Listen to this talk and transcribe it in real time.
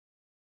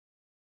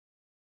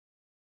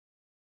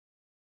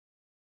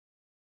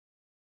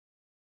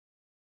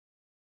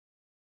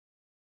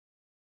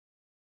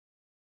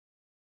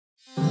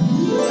Hello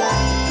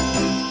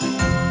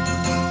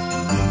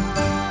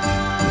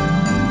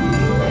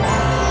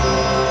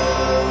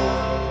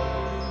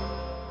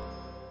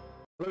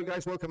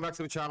guys, welcome back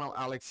to the channel.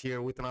 Alex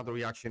here with another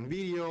reaction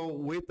video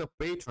with a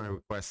Patreon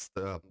request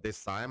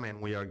this time, and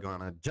we are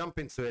gonna jump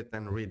into it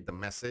and read the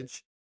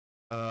message.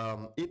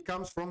 It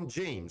comes from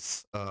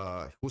James,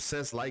 who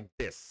says like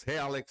this: Hey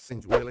Alex,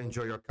 really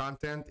enjoy your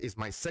content. It's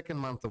my second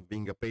month of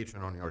being a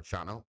patron on your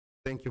channel.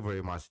 Thank you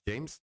very much,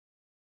 James.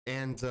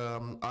 And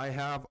I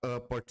have a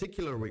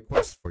particular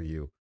request for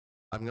you.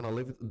 I'm gonna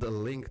leave the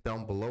link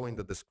down below in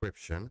the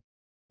description.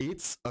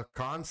 It's a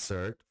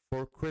concert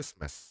for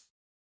Christmas.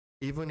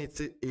 Even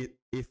if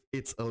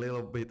it's a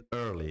little bit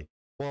early.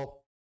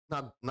 Well,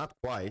 not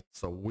quite,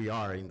 so we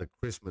are in the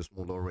Christmas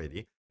mood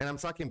already. And I'm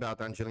talking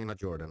about Angelina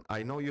Jordan.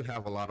 I know you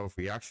have a lot of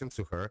reactions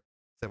to her,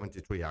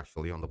 73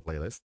 actually on the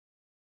playlist.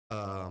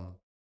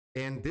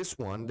 And this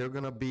one, they're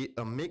gonna be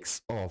a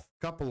mix of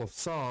couple of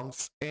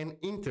songs and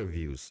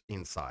interviews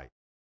inside.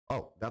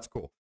 Oh, that's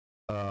cool.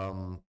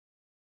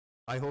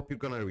 I hope you're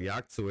gonna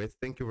react to it.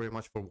 Thank you very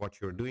much for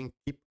what you're doing.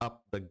 Keep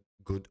up the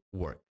good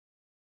work.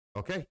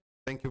 Okay.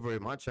 Thank you very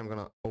much. I'm going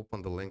to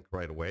open the link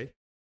right away,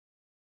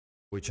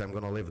 which I'm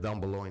going to leave down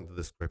below in the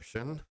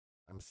description.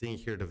 I'm seeing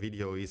here the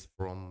video is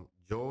from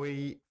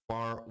Joey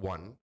Far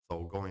One, so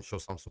go and show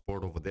some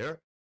support over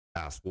there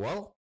as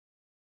well.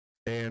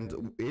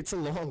 And it's a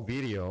long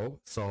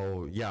video,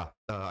 so yeah,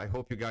 I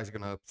hope you guys are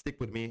going to stick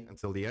with me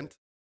until the end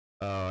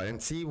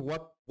and see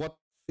what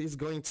is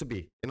going to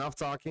be. Enough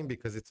talking,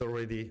 because it's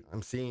already,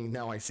 I'm seeing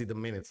now, I see the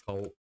minutes,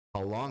 how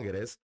long it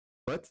is,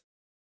 but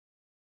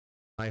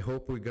I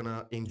hope we're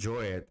gonna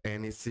enjoy it.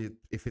 And if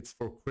it's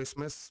for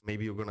Christmas,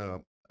 maybe you're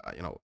gonna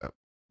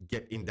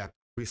get in that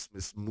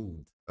Christmas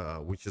mood,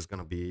 which is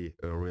gonna be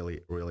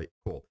really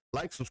cool.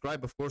 Like,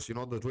 subscribe, of course, you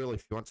know the drill.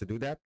 If you want to do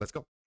that, let's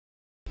go.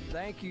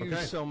 Thank you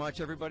so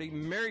much, everybody.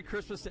 Merry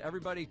Christmas to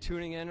everybody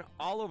tuning in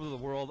all over the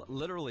world.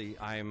 Literally,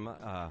 I'm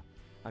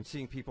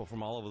seeing people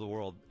from all over the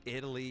world: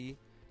 Italy,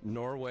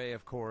 Norway,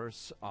 of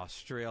course,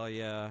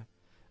 Australia,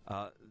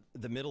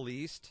 the Middle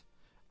East.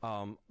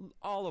 All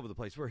over the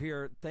place. We're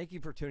here. Thank you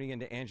for tuning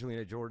into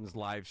Angelina Jordan's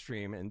live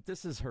stream, and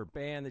this is her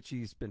band that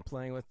she's been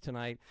playing with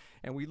tonight,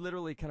 and we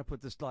literally kind of put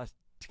this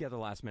together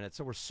last minute,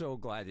 so we're so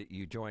glad that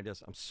you joined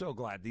us. I'm so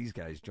glad these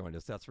guys joined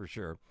us, that's for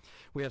sure.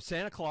 We have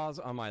Santa Claus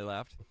on my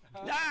left.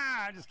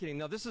 I'm just kidding.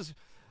 No, this is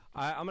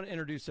I'm going to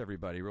introduce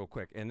everybody real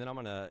quick, and then I'm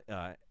going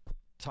to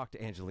talk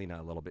to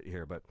Angelina a little bit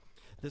here, but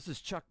this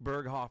is Chuck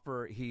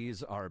Berghofer.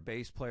 He's our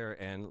bass player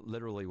and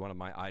literally one of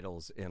my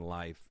idols in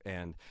life.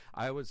 And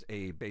I was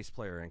a bass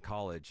player in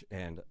college,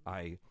 and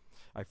I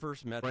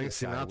first met Frank this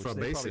guy, Sinatra which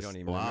they probably don't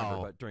even remember,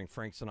 wow. but during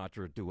Frank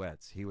Sinatra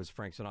duets. He was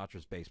Frank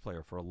Sinatra's bass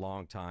player for a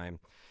long time,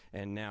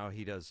 and now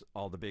he does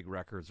all the big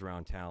records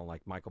around town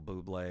like Michael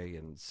Bublé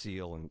and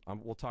Seal, and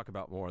we'll talk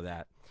about more of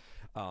that.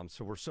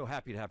 So we're so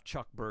happy to have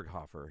Chuck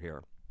Berghofer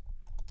here.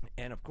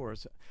 And of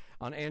course,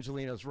 on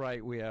Angelina's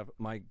right, we have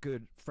my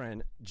good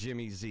friend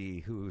Jimmy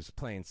Z, who's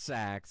playing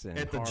sax and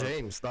at the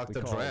James,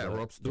 Dr. Dre,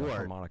 Rob Stewart,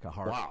 harmonica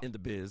harp in the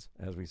biz,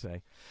 as we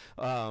say.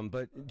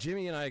 But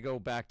Jimmy and I go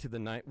back to the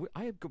night.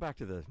 I go back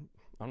to the.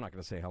 I'm not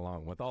going to say how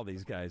long with all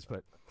these guys,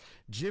 but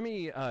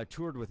Jimmy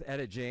toured with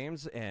Etta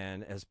James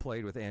and has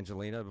played with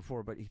Angelina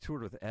before. But he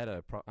toured with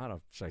Etta. I don't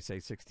know. Should I say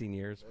 16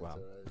 years? Wow,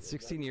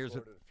 16 years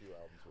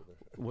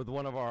with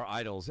one of our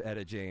idols,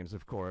 Etta James,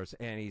 of course,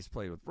 and he's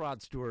played with Rod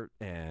Stewart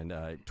and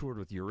toured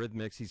with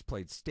Eurythmics. He's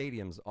played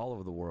stadiums all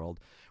over the world.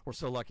 We're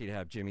so lucky to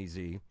have Jimmy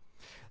Z.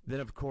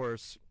 Then, of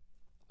course,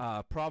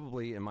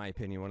 probably, in my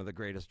opinion, one of the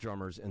greatest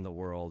drummers in the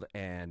world,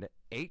 and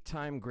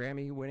 8-time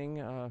Grammy-winning,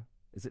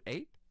 is it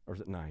 8 or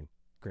is it 9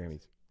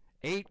 Grammys?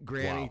 8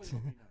 Grammys. Wow.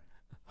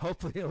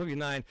 Hopefully it'll be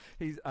 9.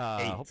 He's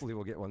hopefully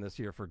we'll get one this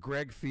year for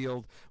Greg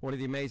Field, one of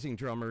the amazing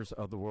drummers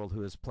of the world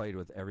who has played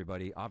with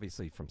everybody,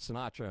 obviously from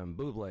Sinatra and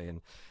Bublé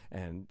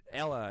and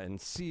Ella and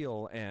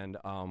Seal, and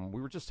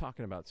we were just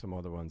talking about some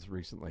other ones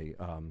recently.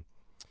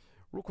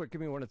 Real quick,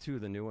 give me one or two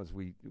of the new ones.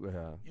 You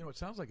know, it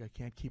sounds like I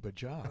can't keep a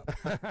job.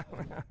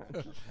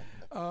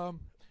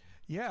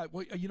 Yeah,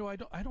 well, you know,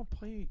 I don't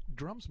play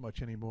drums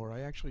much anymore.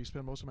 I actually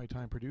spend most of my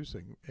time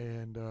producing,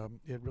 and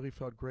it really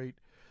felt great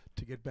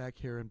to get back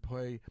here and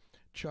play.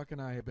 Chuck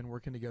and I have been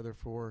working together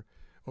for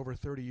over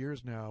 30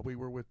 years now. We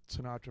were with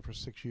Sinatra for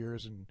 6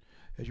 years, and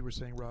as you were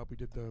saying, Rob, we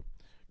did the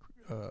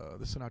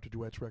Sinatra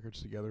duets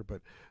records together.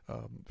 But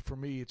for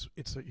me,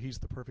 he's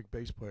the perfect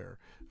bass player.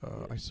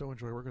 I so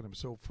enjoy working with him.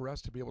 So for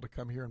us to be able to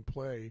come here and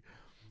play,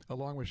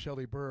 along with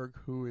Shelley Berg,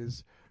 who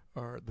is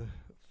the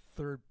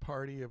third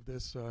party of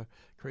this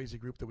crazy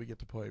group that we get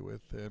to play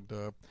with. And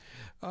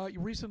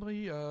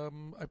recently,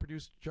 I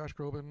produced Josh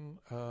Groban,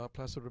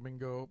 Placido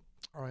Domingo,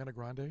 Ariana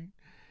Grande.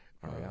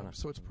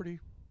 So it's pretty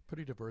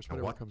diverse.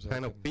 What comes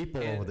kind of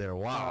people over there?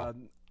 Wow.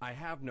 I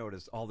have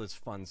noticed all this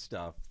fun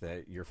stuff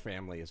that your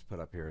family has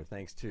put up here,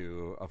 thanks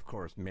to, of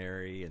course,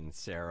 Mary and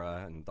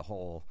Sarah and the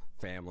whole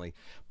family.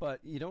 But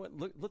you know what?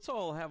 Look, let's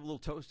all have a little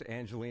toast to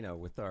Angelina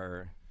with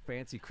our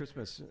fancy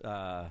Christmas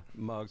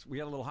mugs. We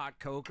got a little hot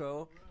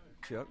cocoa.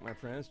 Chuck, my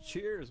friends,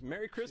 cheers.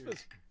 Merry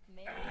Christmas.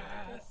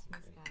 Christmas,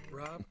 guys.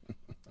 Rob,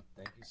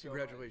 Thank you so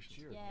congratulations. much.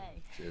 Cheers.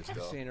 Yay. Cheers, I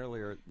was Phil. saying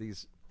earlier,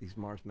 these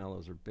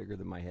marshmallows are bigger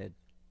than my head.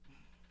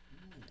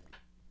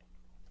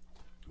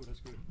 Oh, that's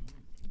good.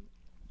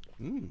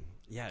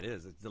 Yeah, it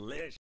is. It's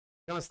delicious.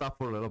 Gonna stop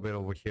for a little bit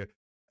over here.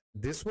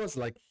 This was,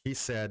 like he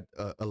said,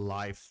 a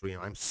live stream.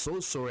 I'm so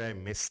sorry I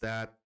missed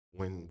that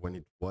when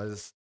it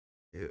was.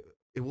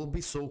 It will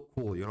be so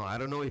cool, you know. I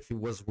don't know if it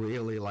was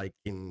really like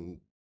in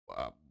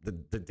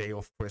the day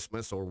of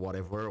Christmas or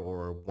whatever,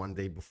 or one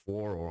day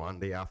before or one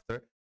day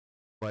after,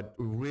 but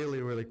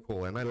really really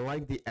cool. And I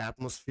like the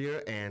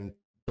atmosphere and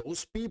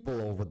those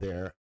people over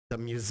there, the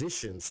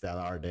musicians that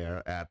are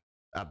there at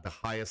the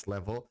highest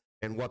level,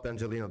 and what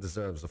Angelina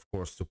deserves, of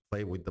course, to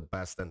play with the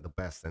best and the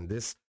best. And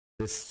these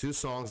two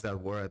songs that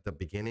were at the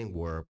beginning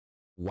were,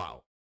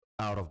 wow,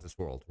 out of this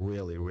world,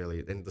 really,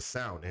 really. And the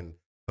sound and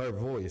her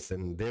voice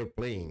and their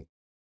playing,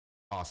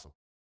 awesome.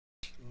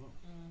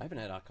 I haven't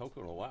had hot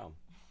cocoa in a while.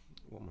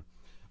 One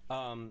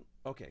more.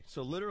 Okay,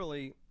 so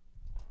literally,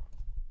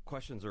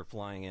 questions are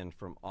flying in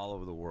from all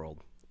over the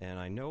world, and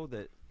I know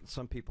that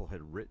some people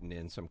had written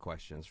in some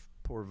questions.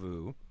 Pour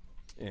vous,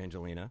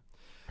 Angelina.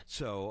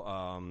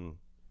 So,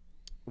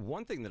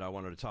 one thing that I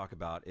wanted to talk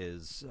about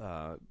is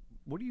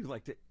what do you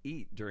like to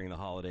eat during the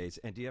holidays,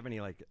 and do you have any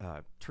like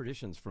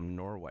traditions from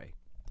Norway?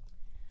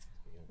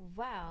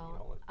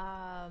 Well,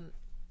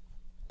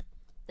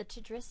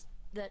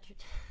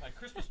 Like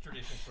Christmas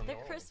traditions from the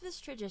Christmas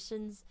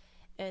traditions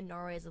in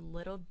Norway is a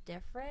little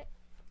different,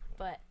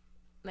 but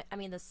I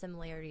mean the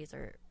similarities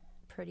are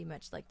pretty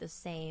much like the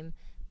same.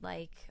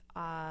 Like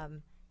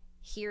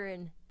here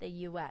in the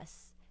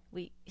U.S.,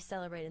 we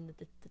celebrate in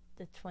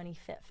the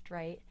 25th,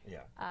 right?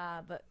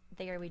 Yeah. But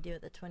there we do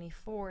it the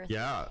 24th.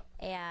 Yeah.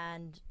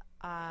 And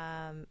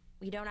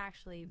we don't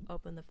actually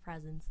open the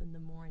presents in the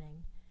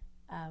morning.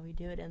 We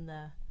do it in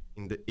the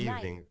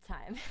evening.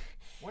 nighttime.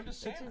 When does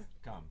Santa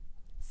come?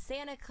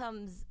 Santa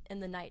comes in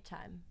the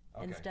nighttime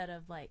Okay. instead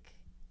of like,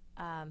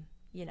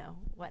 you know,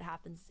 what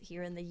happens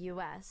here in the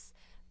U.S.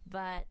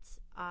 But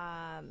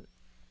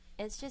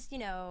it's just, you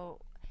know,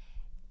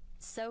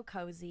 so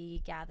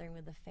cozy, gathering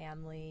with the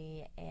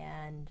family,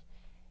 and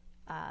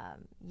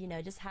you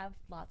know, just have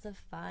lots of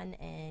fun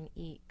and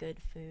eat good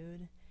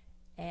food.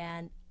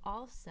 And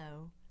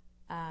also,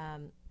 I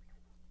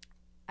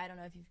don't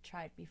know if you've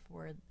tried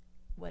before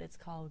what it's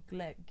called,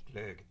 glögg.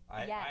 Glögg.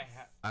 Yes.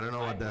 I don't know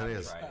what that haven't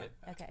is. tried it.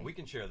 Okay. We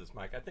can share this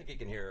mic. I think you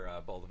can hear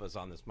both of us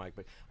on this mic,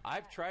 but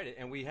I've tried it,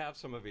 and we have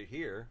some of it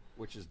here,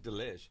 which is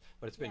delish,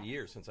 but it's been Yes.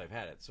 years since I've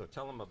had it. So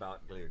tell them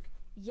about glögg.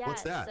 Yeah,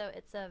 What's that? so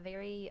it's a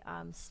very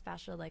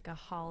special, like a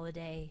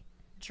holiday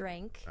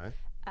drink,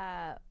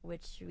 Okay.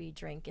 which we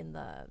drink in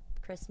the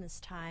Christmas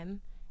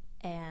time,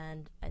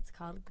 and it's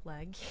called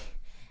glögg.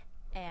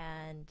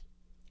 And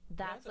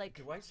that's like,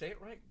 Do I say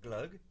it right?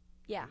 Glögg?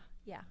 yeah,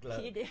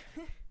 Glögg. you do.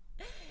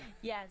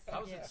 Yes, you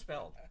How's do. it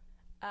spelled?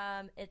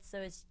 It's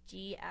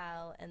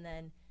GL, and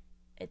then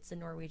it's a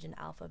Norwegian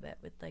alphabet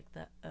with like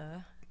the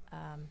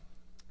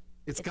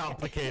It's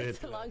complicated.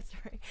 It's a long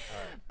story,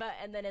 but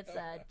and then it's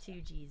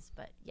 2 G's,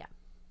 but yeah.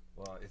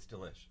 Well, it's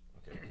delish.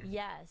 Okay.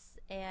 Yes,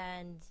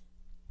 and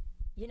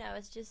you know,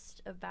 it's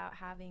just about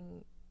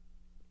having.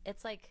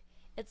 It's like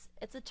it's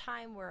a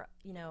time where,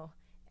 you know,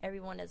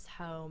 everyone is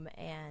home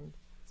and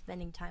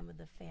spending time with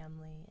the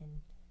family and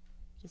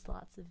just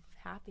lots of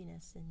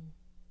happiness and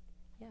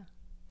yeah.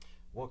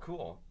 Well,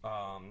 cool.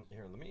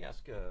 Here, let me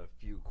ask a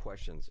few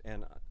questions.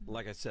 And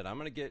like I said, I'm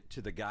going to get to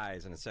the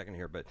guys in a second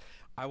here, but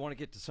I want to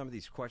get to some of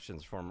these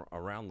questions from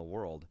around the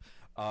world.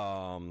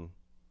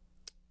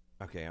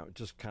 Okay, I'm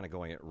just kind of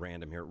going at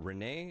random here.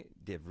 Renee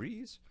De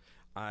Vries,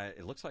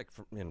 it looks like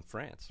in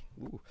France.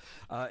 Ooh.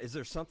 Is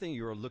there something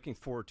you're looking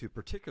forward to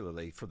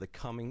particularly for the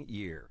coming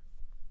year?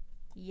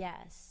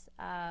 Yes.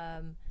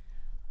 I'm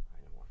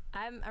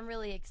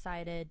really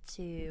excited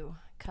to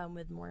come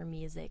with more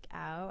music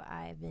out.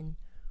 I've been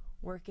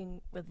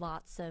working with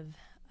lots of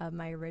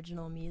my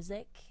original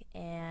music,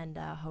 and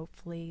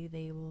hopefully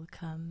they will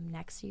come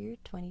next year,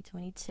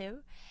 2022.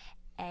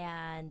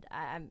 And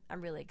I'm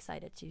really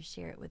excited to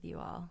share it with you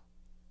all.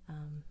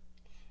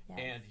 Yes.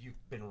 And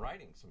you've been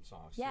writing some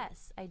songs.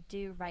 Yes, I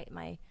do write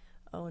my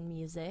own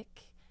music,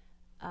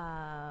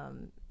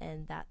 and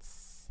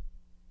that's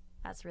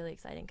really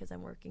exciting because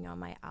I'm working on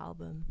my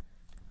album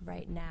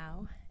right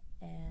now,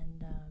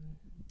 and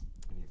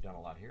And you've done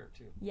a lot here,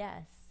 too.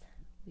 yes,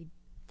 we've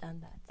done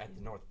that too. At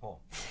the North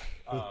Pole.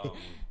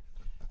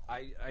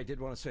 I did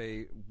want to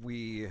say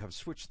we have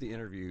switched the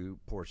interview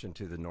portion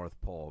to the North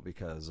Pole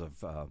because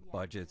of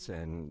budgets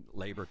and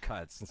labor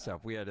cuts and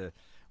stuff. We had to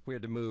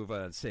move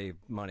and save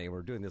money.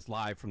 We're doing this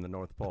live from the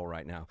North Pole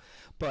right now.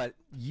 But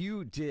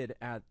you did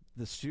at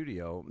the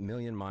studio,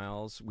 Million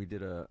Miles. We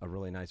did a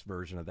really nice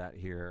version of that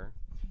here.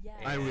 Yes.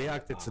 I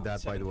reacted to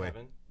that, by the way.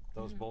 Heaven.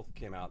 Those both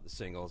came out, the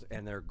singles,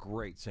 and they're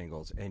great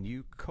singles. And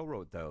you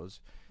co-wrote those,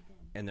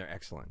 and they're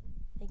excellent.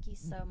 Thank you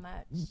so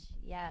much.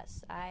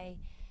 Yes, I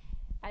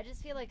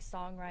just feel like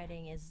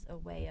songwriting is a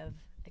way of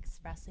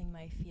expressing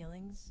my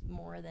feelings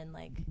more than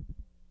like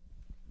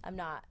I'm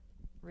not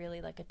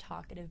really like a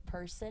talkative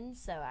person,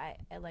 so I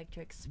like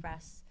to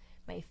express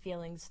my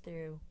feelings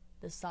through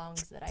the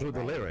songs that I Through the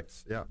write.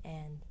 lyrics, yeah.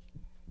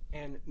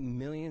 And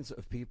millions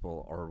of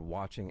people are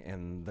watching,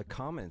 and the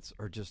comments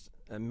are just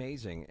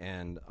amazing.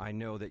 And I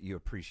know that you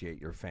appreciate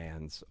your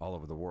fans all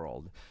over the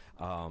world.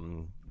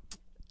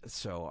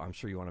 So I'm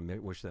sure you want to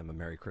wish them a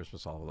Merry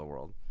Christmas all over the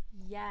world.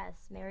 Yes,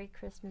 Merry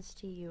Christmas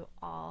to you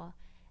all.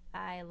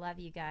 I love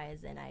you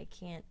guys, and I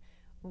can't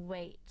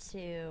wait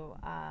to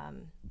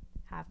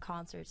have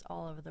concerts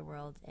all over the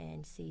world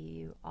and see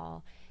you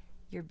all,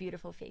 your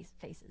beautiful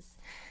faces.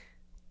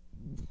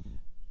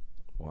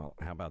 Well,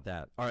 how about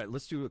that? All right,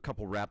 let's do a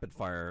couple rapid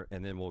fire,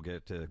 and then we'll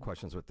get to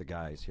questions with the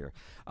guys here.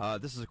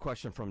 This is a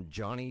question from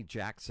Johnny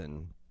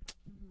Jackson.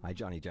 Hi,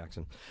 Johnny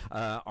Jackson.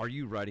 Are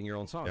you writing your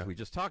own songs? Yeah. We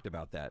just talked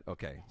about that.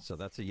 Okay, so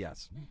that's a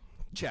yes.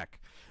 Check.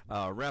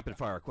 Rapid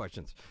fire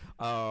questions.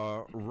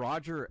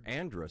 Roger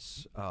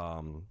Andrus.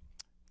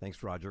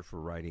 Thanks, Roger, for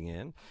writing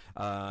in.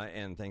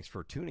 And thanks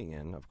for tuning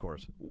in, of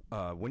course.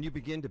 When you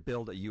begin to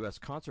build a U.S.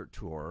 concert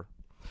tour,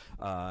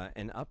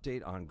 an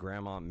update on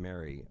Grandma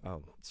Mary.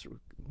 Oh,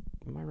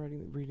 am I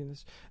reading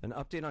this? An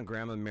update on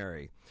Grandma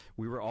Mary.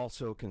 We were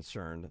also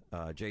concerned,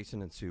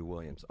 Jason and Sue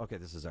Williams. Okay,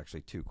 this is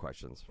actually two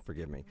questions.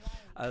 Forgive me.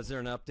 Is there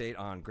an update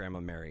on Grandma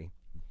Mary?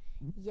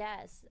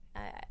 Yes.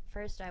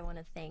 First, I want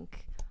to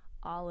thank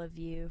all of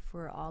you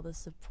for all the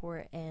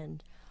support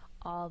and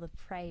all the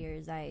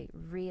prayers. I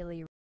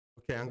really...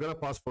 Okay, I'm going to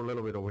pause for a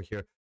little bit over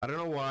here. I don't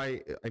know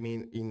why, I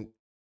mean, in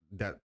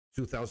that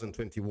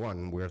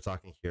 2021 we're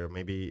talking here,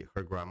 maybe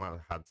her grandma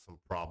had some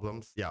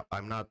problems. Yeah,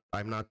 I'm not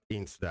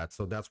into that.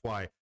 So that's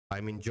why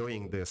I'm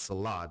enjoying this a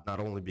lot, not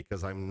only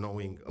because I'm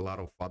knowing a lot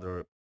of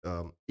other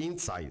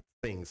inside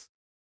things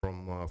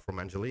from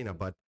Angelina,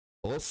 but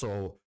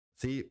also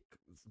see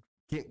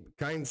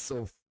kinds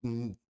of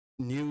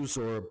news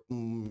or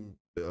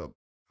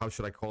how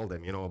should I call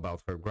them, you know,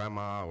 about her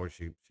grandma, or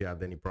she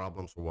had any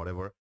problems or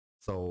whatever.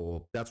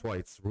 So that's why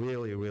it's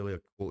really, really a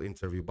cool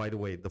interview. By the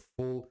way, the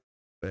full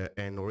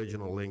and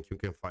original link, you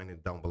can find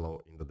it down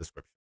below in the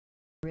description.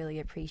 Really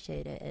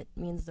appreciate it. It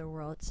means the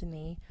world to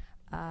me.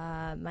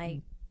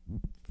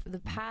 For the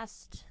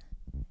past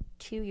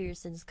 2 years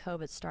since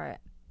COVID started,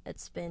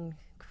 it's been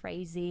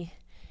crazy,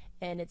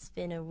 and it's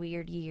been a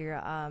weird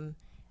year.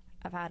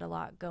 I've had a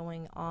lot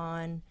going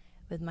on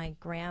with my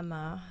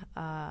grandma,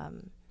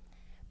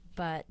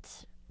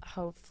 but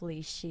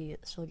hopefully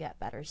she'll get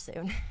better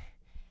soon.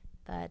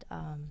 But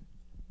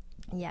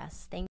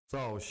yes, thank.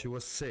 So she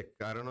was sick.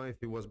 I don't know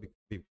if it was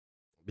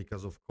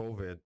because of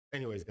COVID.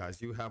 Anyways,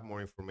 guys, you have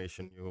more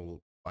information.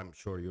 I'm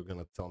sure you're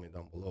gonna tell me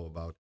down below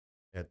about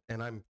it.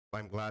 And I'm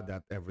glad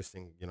that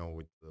everything, you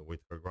know, with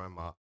her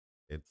grandma,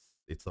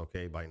 it's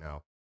okay by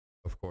now,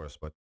 of course.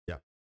 But yeah.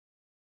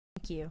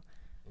 Thank you.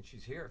 And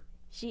she's here.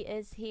 She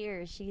is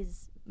here.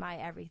 She's my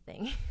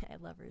everything. I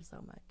love her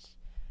so much.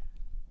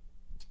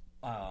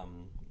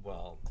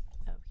 Well. Oh,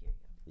 here you go.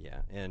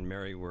 Yeah, and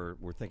Mary, we're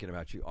thinking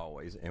about you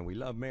always, and we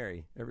love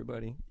Mary,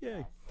 everybody.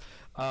 Yay.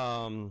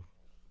 Yes.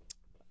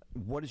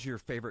 What is your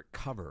favorite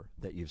cover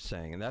that you've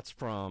sang? And that's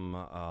from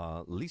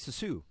Lisa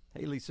Sue.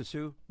 Hey, Lisa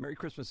Sue, Merry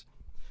Christmas.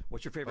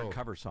 What's your favorite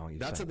cover song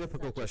you've sang? That's a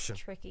difficult question.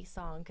 Tricky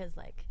song, because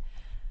like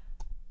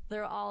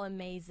they're all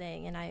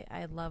amazing, and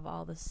I love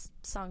all the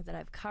songs that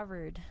I've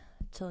covered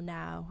till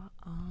now.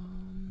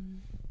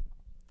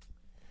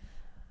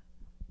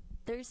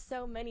 There's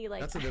so many,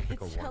 like That's a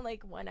difficult it's not one.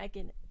 like one I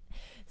can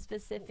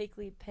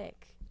specifically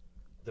pick.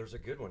 There's a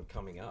good one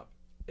coming up.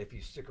 If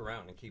you stick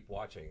around and keep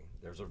watching,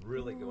 there's a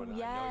really good one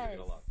Yes. I know you're going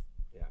to love.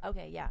 Yeah.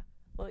 Okay, yeah.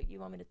 Well, you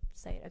want me to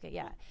say it? Okay,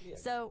 yeah.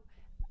 So,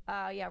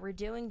 yeah, we're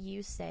doing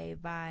You Say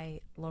by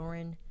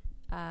Lauren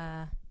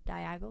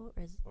Daigle,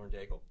 or is Lauren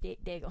Daigle.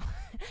 Daigle.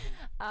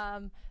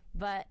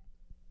 But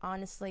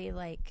honestly,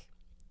 like,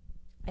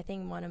 I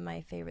think one of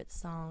my favorite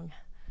songs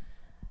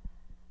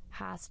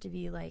has to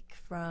be like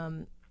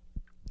from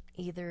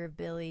either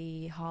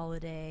Billie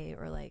Holiday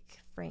or like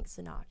Frank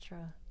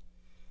Sinatra.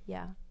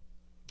 Yeah.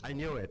 I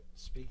knew it.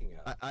 Speaking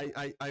of.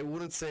 I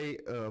wouldn't say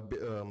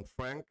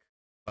Frank,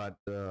 but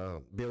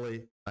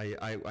Billy.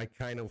 I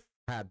kind of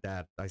had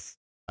that.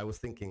 I was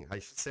thinking I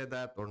should say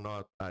that or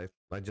not. I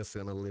just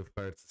gonna leave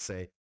her to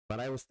say. But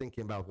I was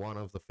thinking about one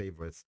of the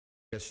favorites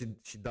because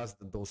she does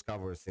those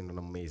covers in an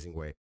amazing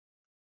way.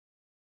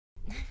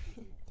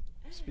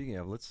 Speaking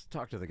of, let's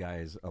talk to the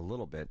guys a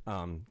little bit,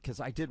 because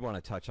I did want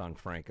to touch on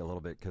Frank a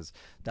little bit, because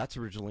that's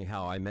originally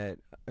how I met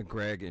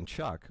Greg and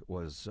Chuck,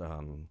 was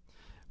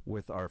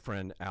with our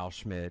friend Al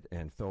Schmidt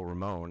and Phil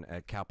Ramone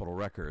at Capitol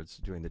Records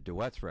doing the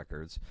Duets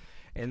records.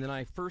 And then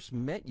I first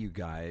met you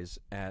guys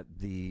at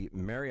the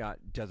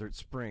Marriott Desert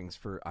Springs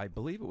for, I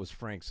believe it was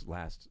Frank's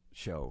last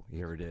show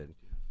he ever did.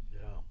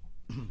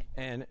 Yeah.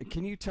 And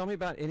can you tell me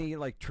about any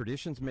like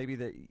traditions maybe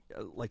that,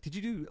 like, did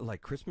you do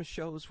like Christmas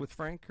shows with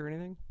Frank or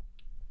anything?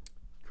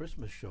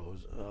 Christmas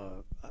shows.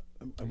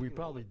 We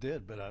probably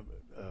did, but I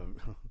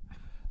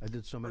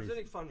did so many. Is there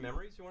any fun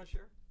memories you want to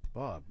share?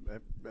 Bob,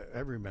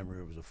 every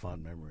memory was a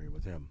fun memory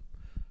with him.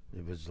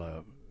 It was,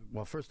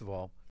 well, first of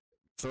all.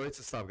 Sorry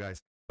to stop, guys,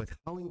 but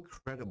how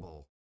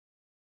incredible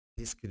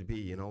this could be,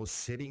 you know,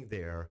 sitting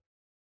there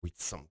with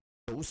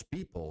those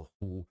people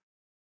who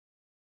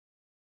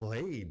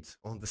played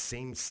on the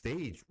same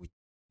stage with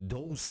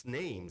those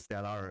names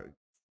that are,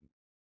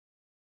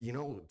 you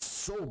know,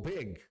 so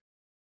big.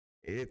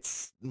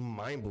 It's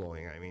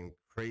mind-blowing. I mean,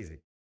 crazy.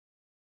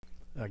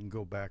 I can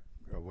go back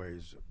a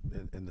ways.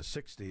 In the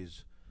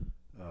 60s,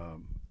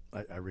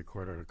 I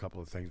recorded a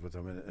couple of things with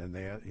him, and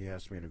he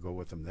asked me to go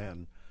with him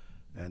then.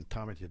 And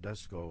Tommy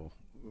Tedesco,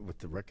 with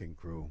the Wrecking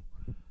Crew,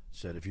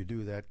 said, if you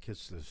do that,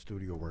 kiss the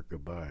studio work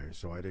goodbye.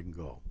 So I didn't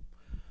go.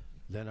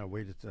 Then I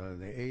waited. In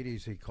the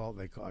 80s,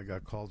 I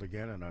got called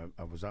again, and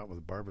I was out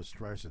with Barbra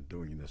Streisand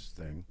doing this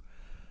thing.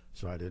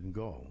 So I didn't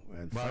go.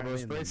 And Barbra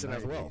finally in the 90s, Streisand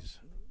as well.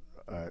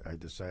 I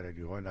decided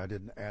to go, and I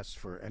didn't ask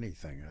for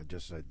anything. I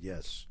just said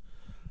yes.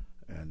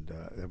 And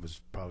it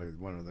was probably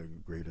one of the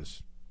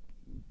greatest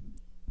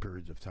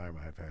periods of time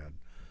I've had.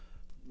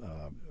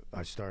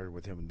 I started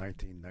with him in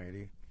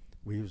 1990.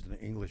 We used an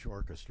English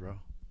orchestra,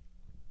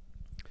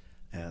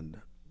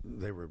 and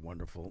they were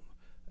wonderful.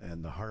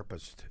 And the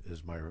harpist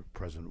is my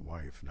present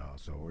wife now,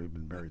 so we've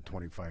been married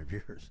 25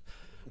 years.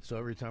 So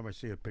every time I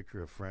see a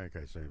picture of Frank,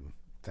 I say,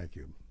 thank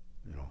you,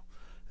 you know.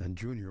 And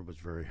Junior was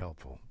very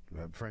helpful.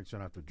 Frank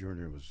Sinatra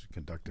Jr. was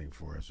conducting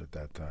for us at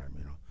that time,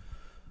 you know.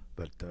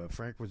 But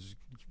Frank was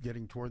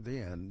getting toward the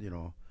end, you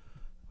know,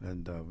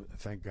 and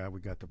thank God we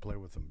got to play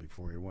with him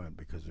before he went,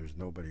 because there's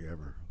nobody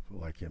ever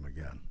like him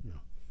again, you know.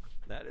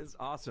 That is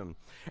awesome.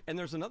 And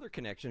there's another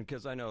connection,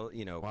 because I know,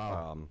 you know,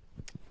 Wow.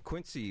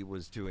 Quincy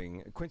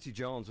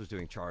Jones was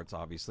doing charts,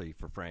 obviously,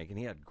 for Frank, and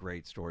he had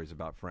great stories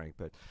about Frank.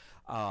 But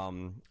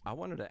I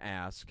wanted to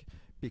ask,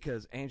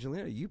 because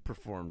Angelina, you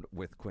performed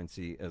with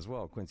Quincy as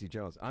well, Quincy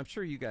Jones. I'm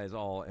sure you guys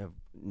all have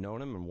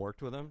known him and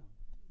worked with him.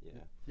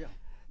 Yeah.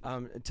 Yeah.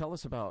 Tell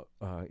us about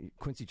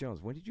Quincy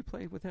Jones. When did you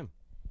play with him?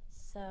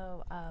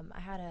 So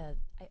I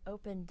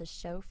opened the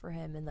show for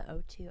him in the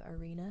O2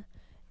 Arena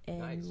in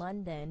Nice.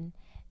 London,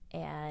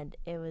 and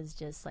it was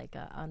just like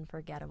an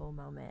unforgettable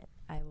moment.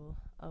 I will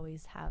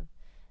always have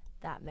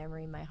that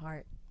memory in my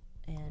heart,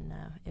 and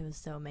it was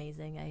so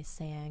amazing. I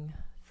sang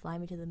 "Fly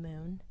Me to the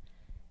Moon."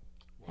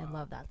 Wow. I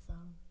love that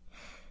song.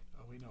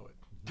 Oh, we know it.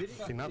 Did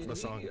he, Sinatra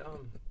song.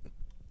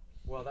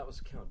 Well, that was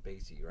Count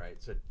Basie,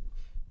 right? So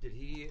did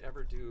he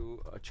ever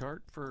do a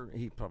chart for?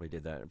 He probably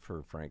did that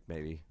for Frank,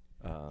 maybe.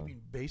 You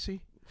mean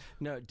Basie?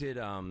 No, did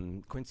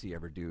Quincy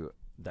ever do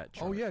that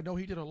chart? Oh, yeah. No,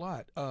 he did a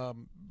lot.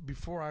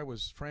 Before I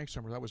was Frank's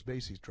drummer, that was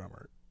Basie's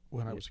drummer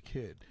when I was a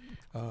kid.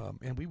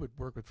 And we would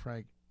work with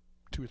Frank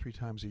 2 or 3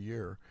 times a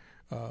year.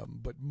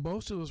 But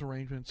most of those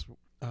arrangements,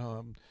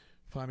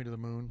 Fly Me to the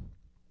Moon,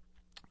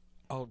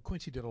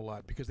 Quincy did a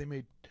lot, because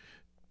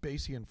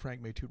Basie and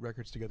Frank made 2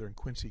 records together, and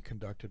Quincy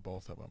conducted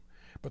both of them.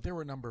 But there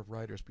were a number of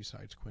writers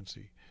besides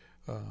Quincy.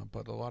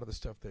 But a lot of the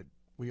stuff that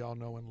we all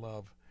know and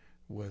love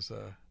was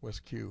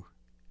Q.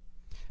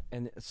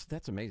 And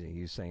that's amazing.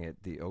 You sang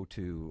at the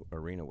O2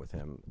 Arena with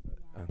him.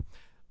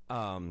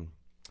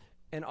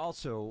 And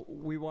also,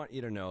 we want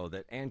you to know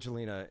that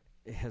Angelina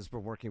has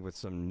been working with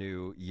some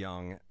new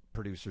young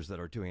producers that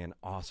are doing an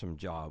awesome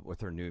job with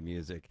her new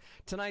music.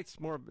 Tonight's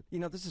more, you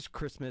know, this is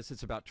Christmas.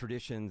 It's about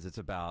traditions. It's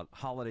about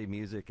holiday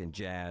music and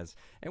jazz.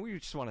 And we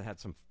just want to have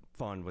some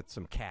fun with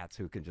some cats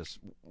who can just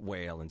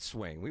wail and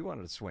swing. We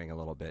wanted to swing a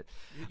little bit.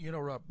 You know,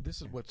 Rob,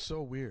 this is what's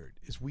so weird,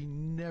 is we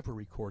never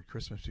record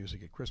Christmas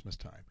music at Christmas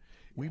time.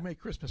 We make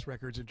Christmas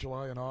records in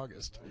July and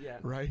August,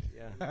 right?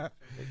 Yeah.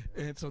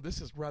 And so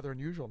this is rather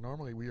unusual.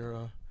 Normally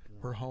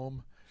we're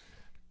home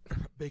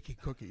baking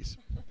cookies.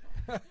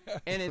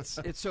 And it's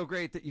so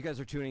great that you guys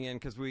are tuning in,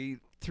 because we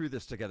threw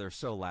this together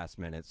so last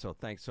minute. So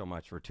thanks so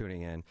much for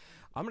tuning in.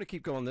 I'm going to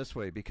keep going this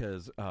way,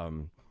 because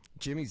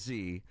Jimmy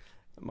Z,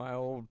 my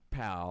old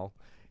pal,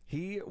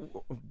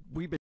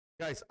 we've been...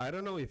 Guys, I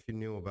don't know if you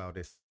knew about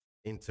this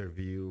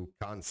interview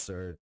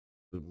concert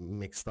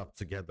mixed up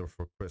together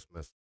for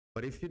Christmas,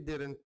 but if you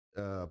didn't,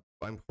 I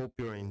hope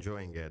you're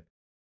enjoying it.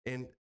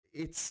 And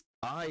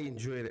I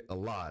enjoyed it a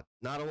lot,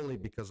 not only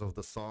because of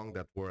the song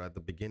that were at the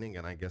beginning,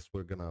 and I guess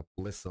we're gonna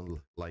listen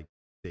like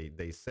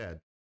they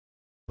said,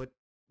 but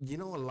you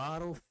know, a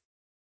lot of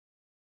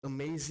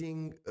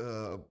amazing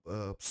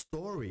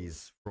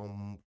stories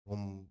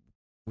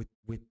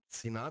with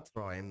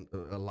Sinatra, and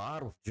a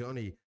lot of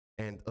Johnny,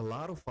 and a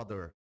lot of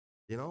other,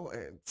 you know,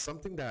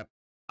 something that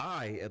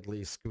I at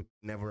least could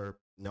never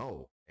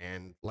know.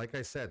 And like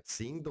I said,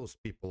 seeing those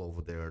people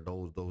over there,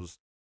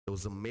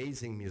 those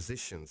amazing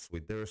musicians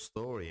with their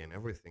story and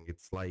everything,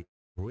 it's like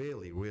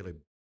really, really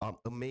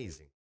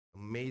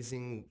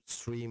amazing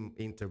stream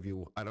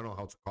interview. I don't know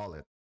how to call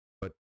it,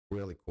 but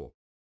really cool.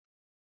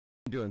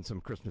 Doing some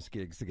Christmas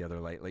gigs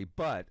together lately,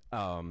 but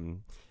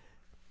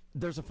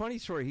there's a funny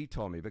story he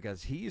told me,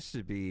 because he used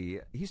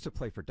to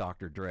play for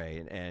Dr.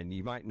 Dre, and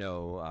you might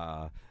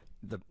know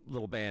the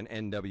little band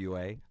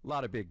NWA. A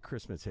lot of big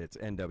Christmas hits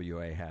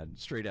NWA had,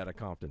 Straight Outta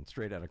Compton,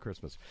 Straight Outta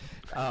Christmas.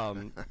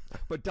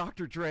 But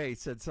Dr. Dre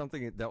said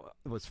something that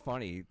was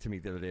funny to me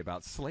the other day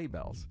about sleigh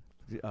bells.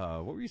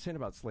 What were you saying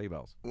about sleigh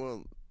bells?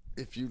 Well,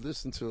 if you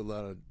listen to a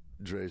lot of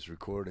Dre's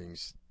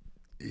recordings,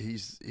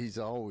 he's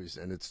always,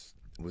 and it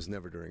was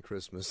never during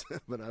Christmas,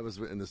 but I was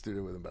in the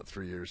studio with him about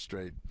 3 years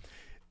straight.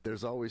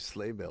 There's always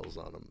sleigh bells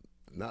on him.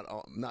 Not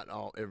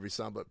all every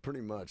song, but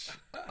pretty much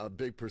a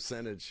big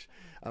percentage.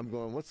 I'm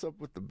going, what's up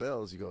with the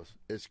bells? He goes,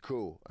 it's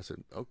cool. I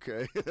said,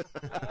 okay.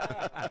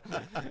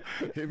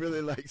 He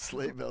really likes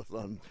sleigh bells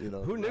on,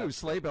 Who knew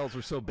sleigh bells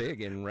were so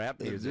big in rap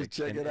music?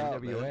 Check it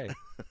out, NWA.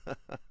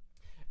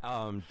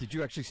 Did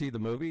you actually see the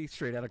movie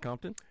Straight Outta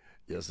Compton?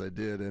 Yes, I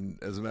did. And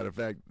as a matter of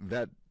fact,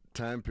 that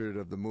time period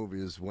of the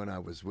movie is when I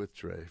was with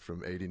Trey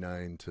from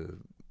 '89 to.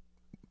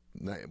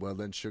 Well,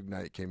 then Suge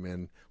Knight came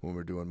in when we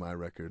were doing my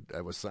record.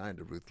 I was signed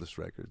to Ruthless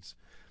Records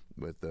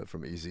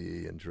from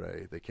Eazy-E and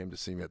Dre. They came to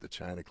see me at the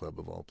China Club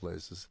of all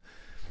places.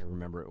 I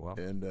remember it well.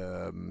 And,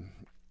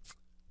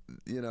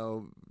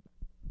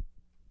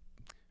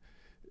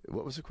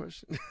 what was the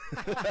question?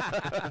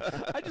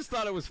 I just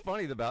thought it was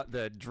funny about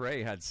that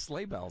Dre had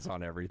sleigh bells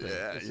on everything.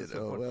 Yeah,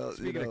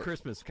 speaking of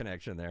Christmas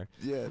connection there.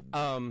 Yeah.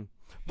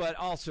 But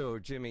also,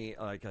 Jimmy,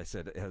 like I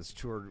said, has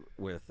toured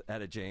with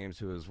Etta James,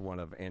 who is one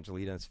of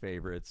Angelina's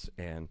favorites.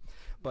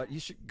 But you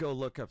should go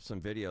look up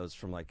some videos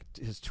from like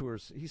his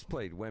tours. He's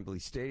played Wembley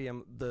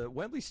Stadium. The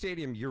Wembley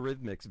Stadium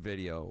Eurythmics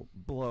video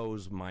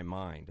blows my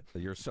mind.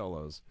 Your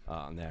solos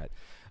on that.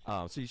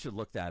 So you should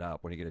look that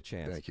up when you get a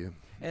chance. Thank you.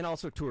 And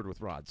also toured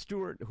with Rod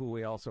Stewart, who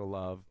we also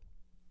love.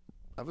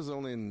 I was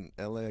only in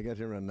L.A. I got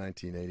here around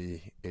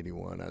 1980,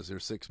 81. I was there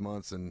 6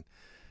 months, and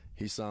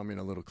he saw me in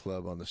a little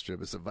club on the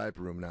Strip. It's a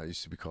Viper Room now. It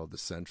used to be called the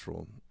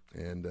Central.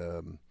 And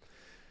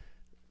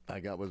I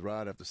got with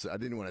Rod after. I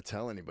didn't want to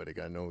tell anybody.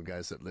 I know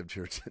guys that lived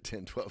here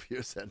 10, 12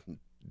 years hadn't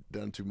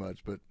done too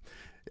much. But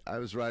I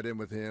was right in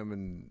with him.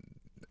 And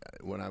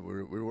when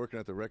we were working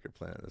at the record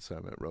plant, that's how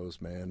I met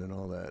Roseman and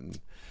all that. And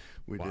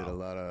we did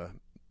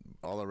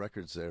all the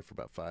records there for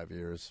about 5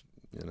 years,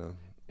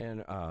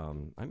 And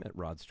I met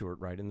Rod Stewart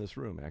right in this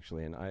room,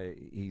 actually, and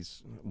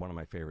he's one of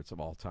my favorites of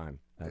all time,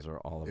 as are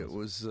all of us. It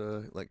was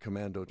like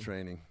commando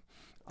training.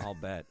 I'll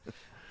bet.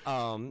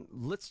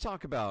 Let's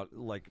talk about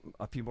like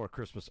a few more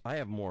Christmas. I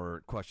have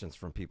more questions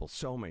from people,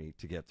 so many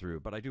to get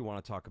through, but I do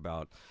want to talk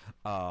about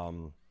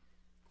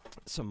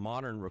some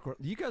modern record.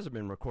 You guys have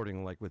been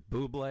recording like with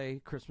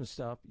Bublé Christmas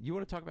stuff. You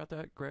want to talk about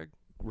that, Greg?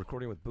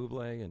 Recording with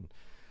Bublé and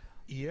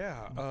you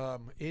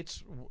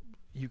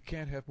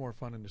can't have more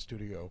fun in the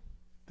studio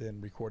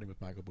than recording with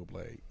Michael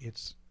Bublé.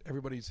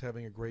 Everybody's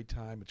having a great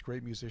time. It's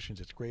great musicians.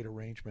 It's great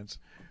arrangements,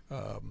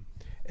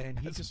 and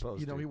he just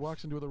he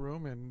walks into the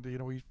room and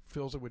he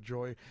fills it with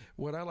joy.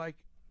 What I like,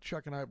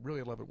 Chuck and I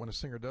really love it when a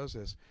singer does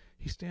this.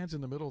 He stands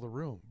in the middle of the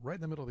room, right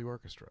in the middle of the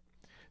orchestra.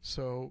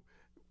 So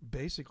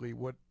basically,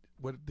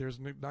 there's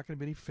not going to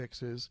be any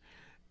fixes,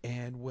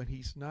 and when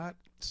he's not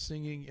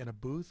singing in a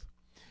booth,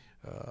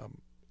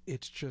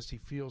 it's just he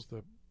feels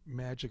the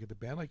magic of the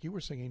band, like you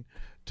were singing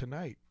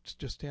tonight,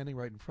 just standing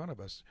right in front of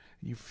us.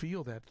 You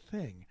feel that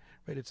thing,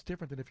 right? It's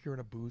different than if you're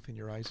in a booth and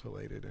you're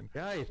isolated. And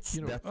yeah, it's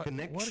that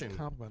connection. What a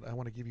compliment I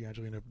want to give you,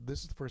 Angelina.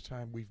 This is the first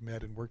time we've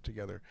met and worked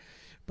together,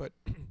 but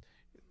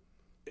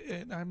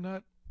and I'm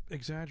not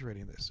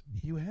exaggerating this.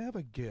 You have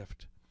a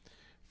gift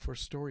for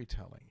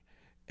storytelling,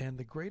 and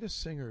the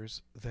greatest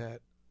singers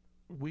that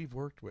we've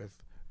worked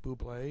with,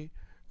 Bublé,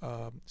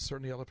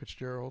 certainly Ella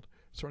Fitzgerald,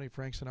 certainly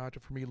Frank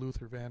Sinatra, for me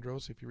Luther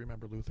Vandross, if you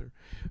remember Luther.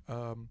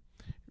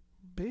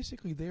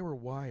 Basically, they were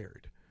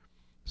wired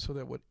so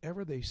that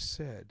whatever they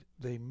said,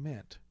 they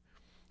meant.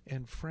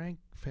 And Frank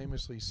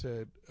famously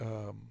said,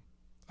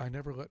 I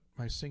never let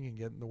my singing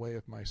get in the way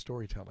of my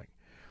storytelling.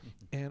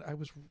 And I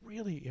was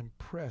really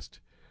impressed.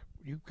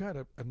 You've got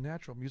a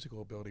natural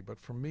musical ability, but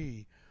for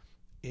me,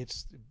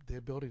 it's the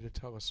ability to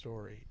tell a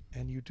story.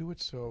 And you do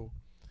it so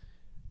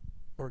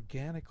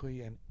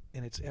organically and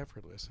it's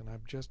effortless. And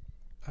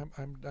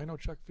I know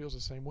Chuck feels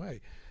the same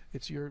way.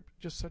 You're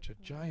just such a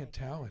giant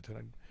talent.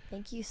 And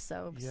thank you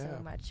so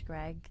much,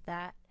 Greg.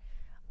 That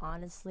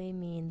honestly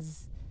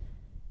means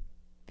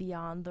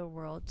beyond the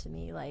world to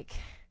me. Like,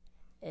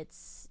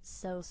 it's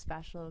so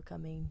special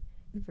coming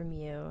from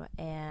you,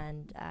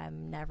 and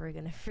I'm never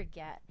gonna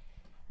forget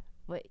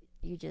what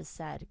you just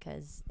said,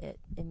 because it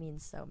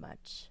means so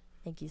much.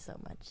 Thank you so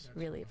much.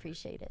 Really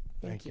appreciate it.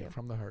 Thank you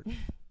from the heart. Thank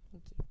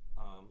you.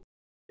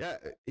 Yeah,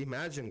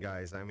 imagine,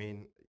 guys. I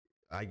mean,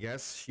 I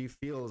guess she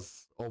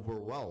feels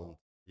overwhelmed,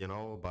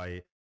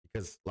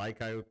 because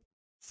like I was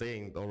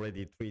saying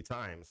already 3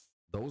 times,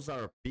 those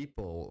are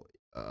people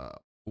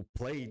who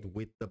played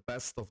with the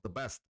best of the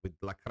best, with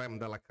la creme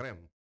de la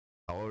creme,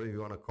 however you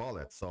want to call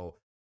it. So,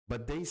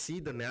 but they see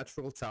the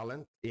natural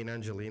talent in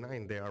Angelina,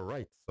 and they are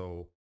right.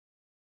 So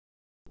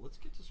let's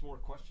get to some more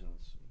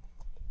questions.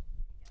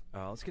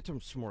 Let's get to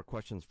some more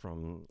questions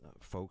from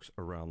folks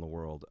around the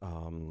world.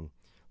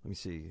 Let me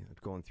see.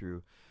 Going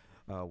through,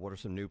 what are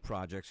some new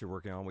projects you're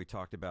working on? We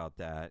talked about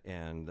that.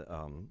 And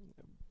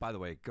by the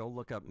way, go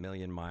look up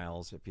Million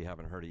Miles if you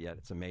haven't heard it yet.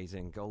 It's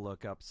amazing. Go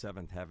look up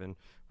Seventh Heaven.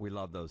 We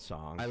love those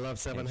songs. I love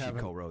Seventh Heaven.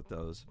 She co-wrote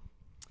those.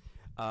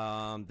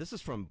 This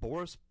is from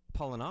Boris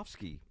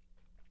Palanovsky.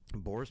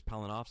 Boris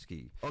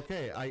Palanovsky.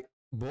 Okay,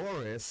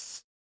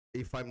 Boris,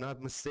 if I'm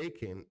not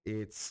mistaken,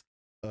 it's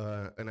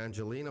an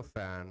Angelina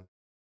fan,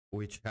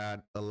 which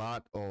had a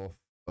lot of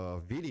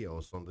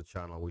videos on the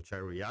channel, which I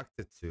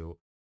reacted to,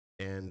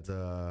 and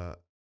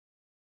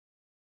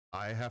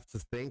I have to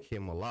thank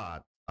him a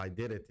lot. I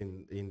did it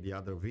in the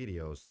other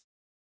videos.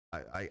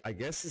 I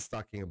guess he's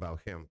talking about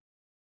him.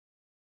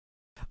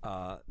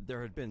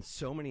 There had been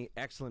so many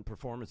excellent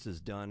performances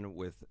done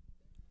with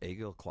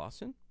Egil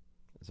Clausen.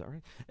 Is that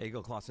right?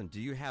 Egil Clausen. Do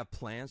you have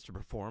plans to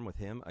perform with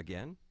him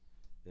again?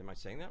 Am I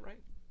saying that right?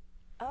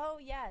 Oh,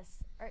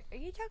 yes. Are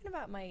you talking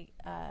about my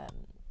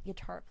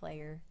guitar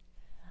player?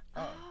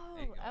 Oh,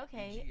 Egil.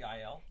 okay.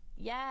 E-G-I-L?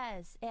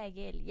 Yes,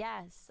 Egil,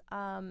 yes.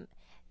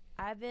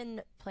 I've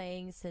been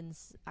playing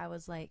since I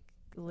was like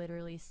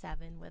literally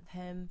 7 with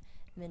him.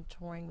 I've been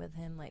touring with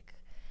him like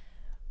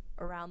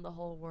around the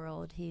whole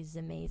world. He's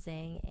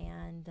amazing.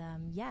 And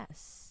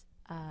yes,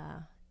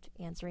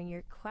 answering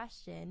your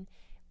question,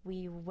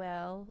 we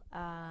will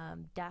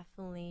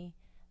definitely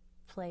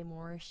play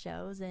more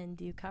shows and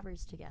do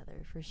covers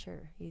together for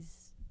sure.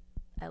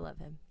 I love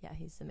him. Yeah,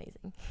 he's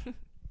amazing.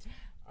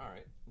 All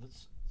right,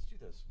 let's do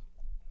this.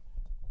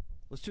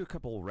 Let's do a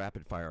couple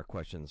rapid fire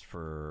questions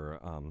for.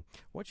 Why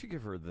don't you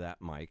give her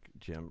that mic,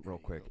 Jim, real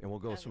quick, and we'll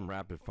go some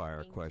rapid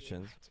fire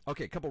questions.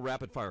 Okay, a couple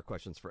rapid fire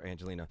questions for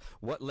Angelina.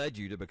 What led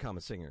you to become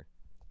a singer?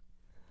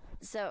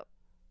 So,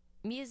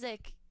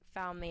 music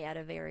found me at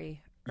a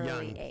very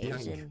early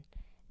age, and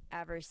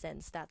ever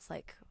since, that's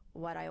like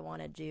what I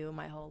want to do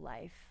my whole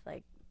life.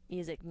 Like,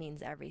 music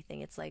means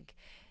everything. It's like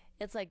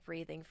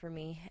breathing for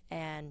me,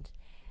 and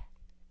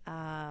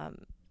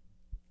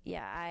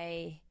yeah,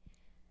 I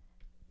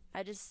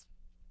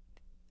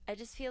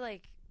just feel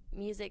like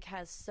music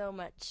has so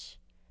much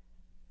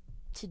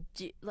to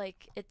do.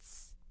 Like,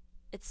 it's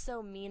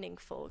so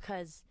meaningful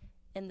because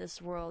in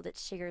this world it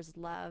shares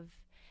love,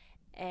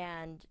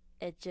 and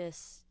it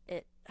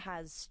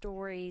has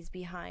stories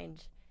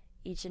behind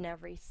each and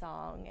every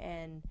song,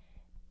 and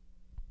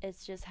it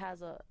just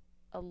has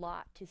a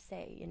lot to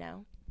say, you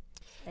know.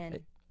 And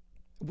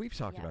we've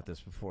talked about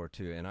this before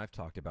too, and I've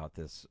talked about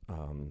this.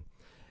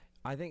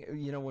 I think,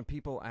 you know, when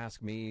people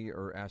ask me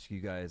or ask you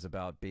guys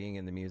about being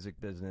in the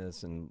music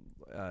business and,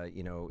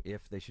 you know,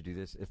 if they should do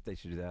this, if they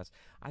should do that,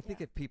 I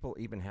think if people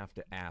even have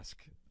to ask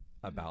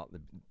about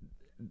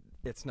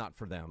it's not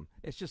for them.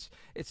 It's just,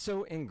 it's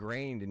so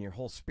ingrained in your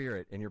whole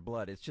spirit, in your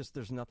blood. It's just,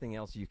 there's nothing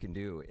else you can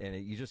do. And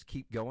you just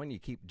keep going, you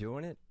keep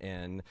doing it,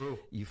 and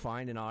you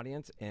find an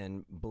audience,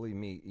 and believe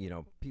me, you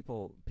know,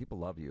 people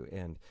love you.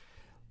 And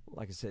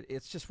like I said,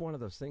 it's just one of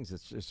those things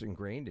that's just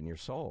ingrained in your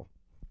soul.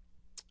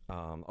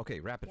 Okay,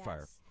 rapid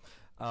fire.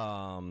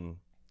 Are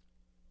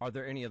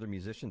there any other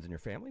musicians in your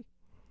family?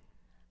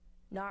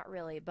 Not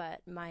really,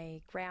 but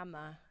my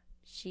grandma,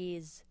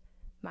 she's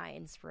my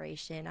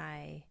inspiration.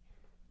 I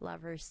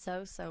love her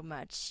so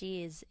much.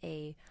 She is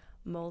a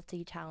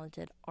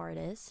multi-talented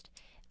artist.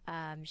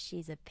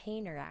 She's a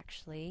painter,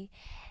 actually,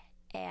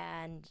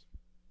 and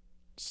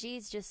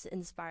she's just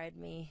inspired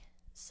me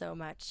so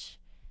much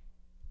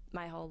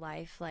my whole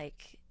life.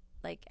 Like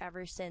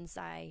ever since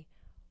I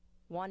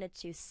wanted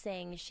to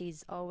sing,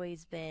 she's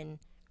always been,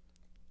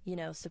 you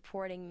know,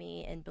 supporting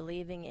me and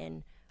believing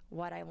in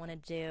what I want to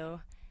do.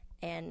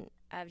 And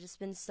I've just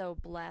been so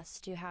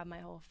blessed to have my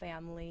whole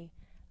family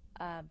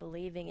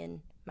believing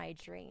in my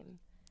dream.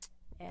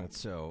 And that's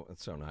so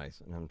nice,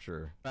 and I'm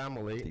sure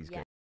family, these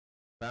guys.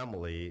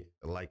 Family,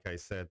 like I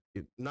said,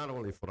 not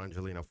only for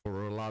Angelina,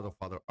 for a lot of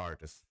other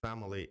artists,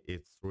 family,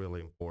 it's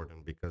really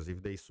important, because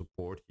if they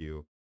support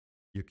you,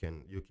 you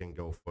can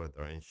go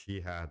further. And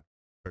she had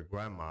her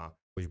grandma,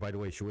 which, by the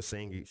way, she was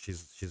saying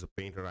she's a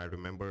painter. I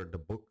remember the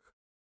book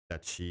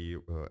that she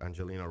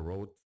Angelina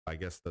wrote. I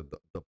guess the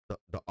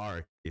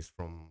art is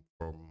from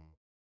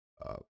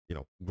you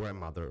know,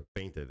 grandmother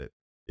painted it,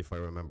 if I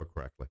remember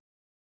correctly.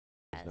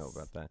 yes. Know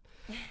about that.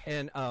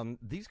 And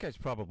these guys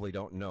probably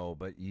don't know,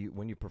 but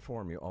when you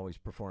perform, you always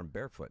perform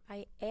barefoot.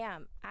 I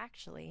am.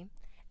 Actually,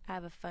 I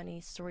have a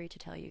funny story to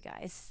tell you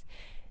guys.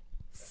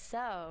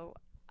 So,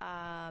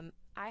 I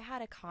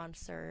had a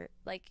concert,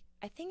 like,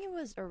 I think it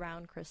was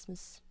around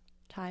Christmas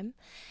time,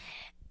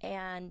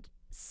 and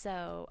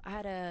so I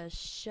had a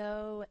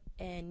show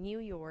in New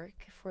York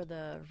for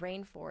the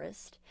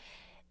rainforest.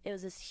 It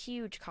was this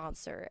huge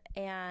concert,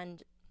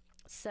 and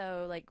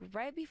so, like,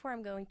 right before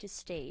I'm going to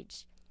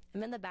stage,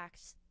 I'm in the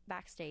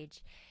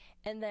backstage,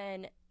 and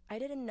then I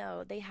didn't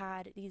know they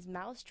had these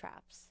mouse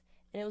traps,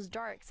 and it was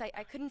dark, so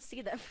I couldn't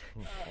see them.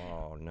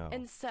 Oh no.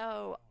 And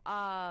so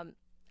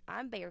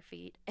I'm bare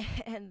feet,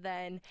 and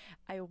then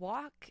I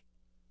walk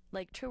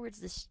like towards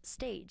the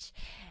stage,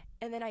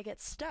 and then I get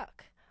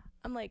stuck.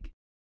 I'm like,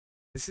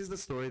 this is the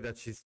story that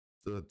she's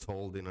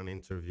told in an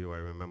interview. I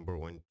remember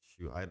when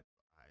it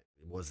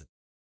was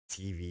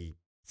TV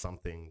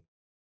something,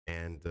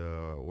 and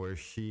where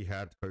she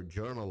had her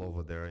journal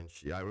over there, and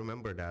I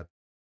remember that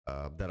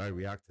I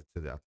reacted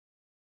to that.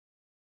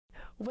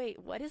 wait,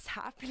 what is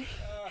happening?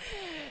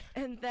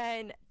 And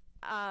then,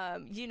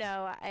 you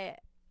know,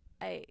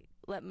 I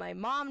let my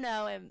mom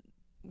know, and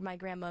my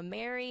grandma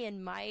Mary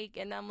and Mike,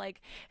 and I'm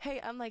like, hey,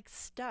 I'm like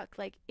stuck,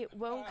 like it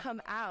won't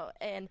come out.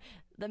 And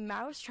the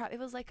mousetrap, it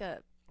was like a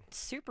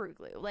super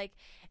glue, like,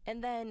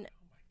 and then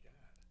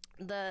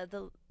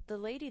the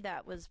lady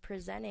that was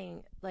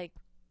presenting like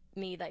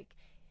me, like,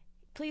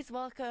 please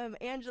welcome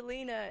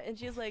Angelina, and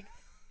she was like,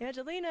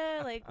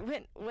 Angelina, like,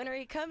 when are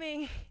you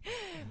coming?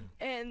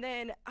 And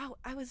then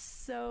I was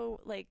so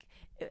like,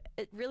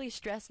 it really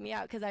stressed me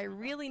out because I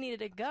really needed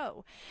to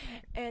go.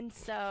 And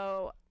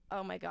so,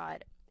 oh my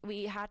God,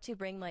 we had to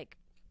bring like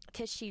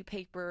tissue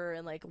paper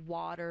and like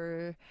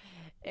water,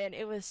 and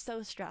it was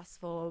so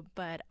stressful.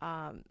 But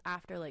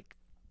after like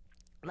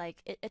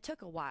it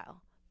took a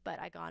while, but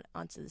I got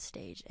onto the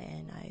stage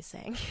and I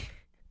sang.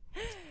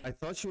 I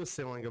thought she was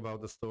telling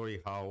about the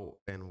story how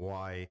and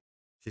why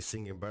she's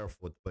singing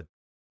barefoot, but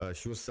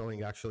she was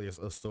telling actually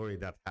a story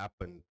that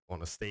happened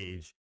on a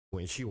stage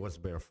when she was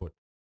barefoot.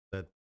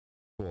 That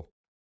cool.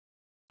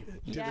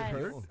 Did it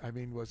hurt? I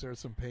mean, was there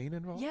some pain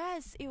involved?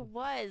 Yes, it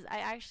was. I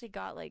actually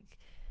got like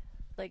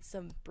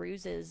some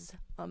bruises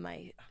on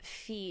my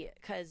feet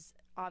because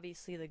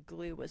obviously the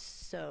glue was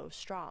so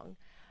strong.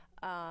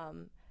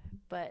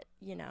 But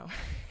you know,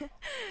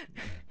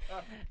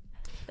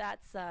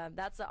 that's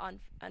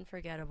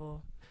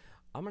unforgettable.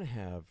 I'm gonna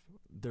have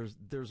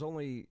there's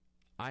only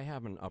I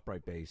have an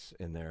upright bass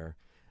in there.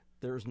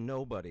 There's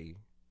nobody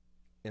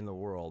in the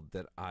world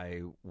that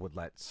I would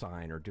let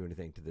sign or do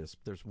anything to this.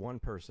 There's one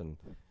person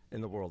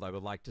in the world I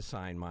would like to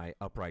sign my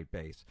upright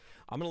bass.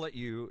 I'm going to let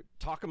you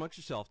talk amongst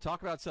yourself.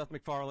 Talk about Seth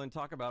MacFarlane.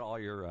 Talk about all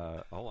your...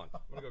 hold on.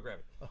 I'm going to go grab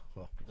it.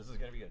 This is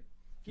going to be good.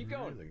 Keep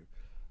going. Really?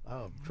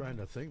 I'm trying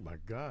to think. My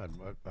God.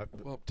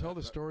 Well, tell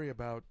the story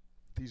about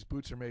these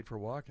boots are made for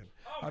walking.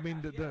 I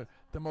mean,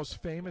 the most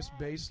famous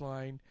bass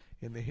line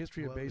in the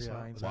history of bass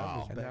lines,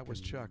 and that was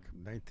Chuck.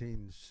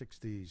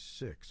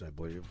 1966, I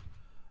believe.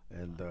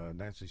 And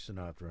Nancy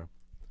Sinatra,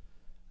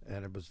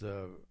 and it was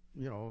the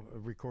a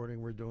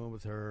recording we're doing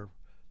with her,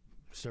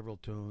 several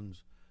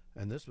tunes,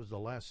 and this was the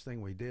last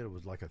thing we did. It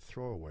was like a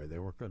throwaway. They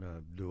weren't going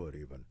to do it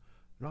even.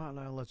 No,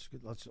 let's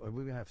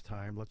we have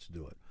time. Let's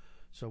do it.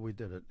 So we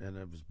did it, and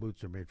it was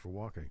Boots Are Made for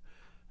Walking,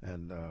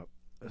 and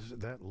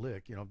that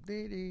lick,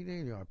 dee, dee,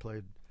 dee, I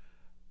played.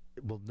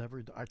 It will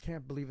never. I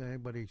can't believe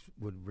anybody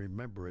would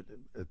remember it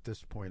at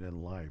this point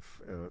in life,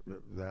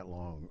 that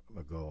long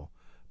ago,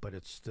 but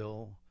it's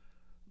still.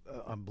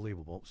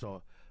 Unbelievable.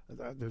 So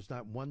there's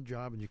not one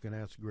job, and you can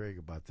ask Greg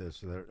about this,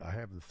 that I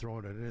haven't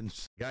thrown it in.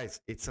 Guys,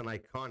 it's an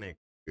iconic,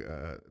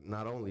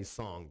 not only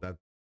song, that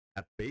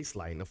bass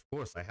line, of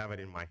course, I have it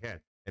in my head.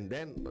 And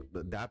then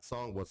that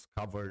song was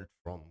covered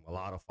from a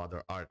lot of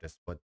other artists,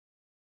 but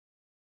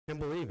I can't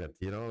believe it,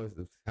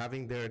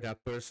 having there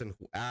that person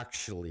who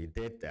actually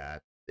did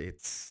that,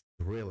 it's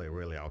really,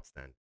 really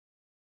outstanding.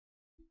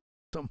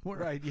 Somewhere.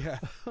 Right, yeah.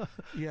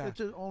 Yeah. It's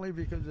just only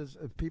because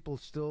people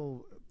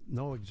still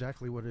know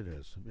exactly what it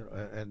is,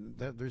 and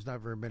there's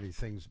not very many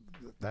things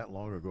that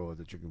long ago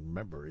that you can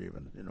remember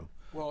even,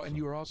 Well, and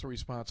you were also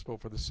responsible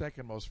for the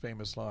second most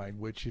famous line,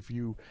 which, if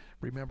you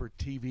remember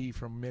TV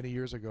from many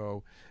years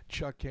ago,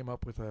 Chuck came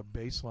up with a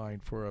bass line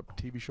for a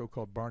TV show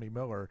called Barney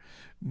Miller.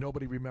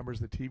 Nobody remembers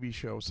the TV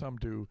show, some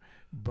do,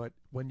 but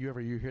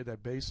you hear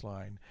that bass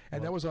line,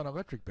 and that was on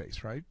electric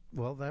bass, right?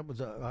 Well, that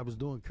was I was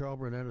doing Carol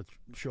Burnett's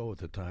show at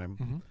the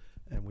time,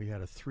 and we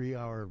had a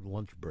 3-hour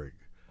lunch break.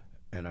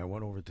 And I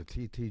went over to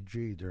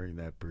TTG during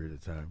that period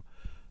of time,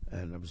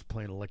 and I was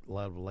playing a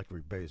lot of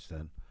electric bass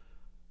then.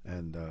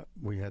 And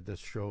we had this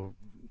show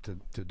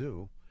to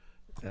do,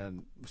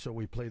 and so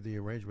we played the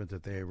arrangement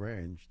that they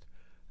arranged.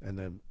 And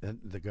then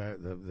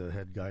the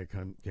head guy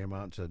came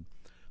out and said,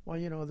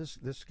 "Well,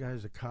 this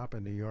guy's a cop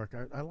in New York.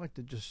 I like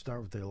to just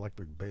start with the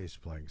electric bass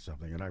playing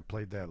something." And I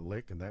played that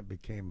lick, and that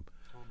became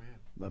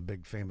a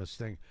big famous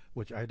thing,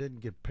 which I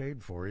didn't get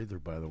paid for either,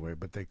 by the way,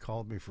 but they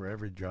called me for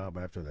every job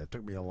after that. It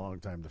took me a long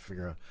time to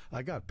figure out.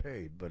 I got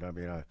paid, but I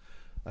mean,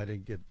 I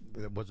didn't get,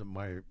 it wasn't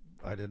I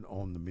didn't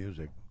own the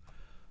music,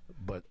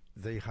 but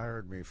they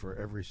hired me for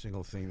every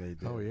single thing they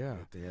did. Oh, yeah.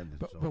 At the end.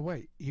 But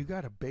wait, you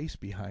got a bass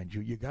behind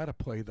you. You got to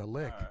play the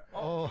lick.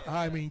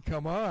 I mean,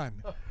 come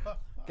on.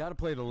 Got to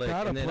play the lick,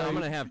 and then I'm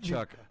going to have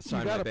Chuck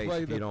sign my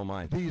bass if you don't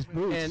mind. These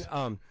boots.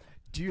 And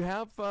do you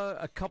have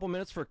a couple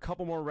minutes for a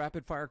couple more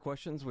rapid-fire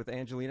questions with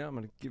Angelina? I'm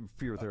going to give a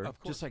few with her.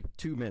 Just like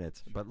 2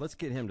 minutes, but let's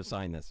get him to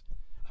sign this.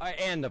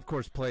 And, of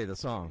course, play the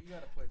song. You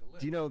got to play the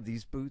lick. Do you know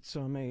these boots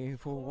are made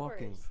for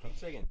walking? Keep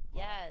singing.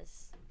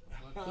 Yes.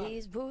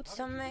 These boots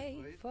are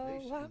made for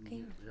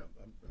walking.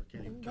 I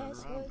can't even And turn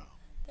that's around what now.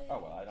 Oh,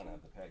 well, I don't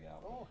have the peg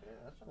out. Oh, yeah,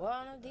 that's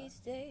one of these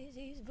days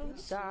these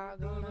boots are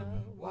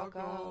gonna walk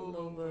all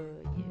over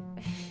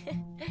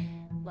you.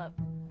 Love.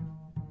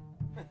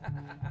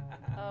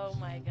 Oh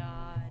my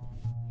God.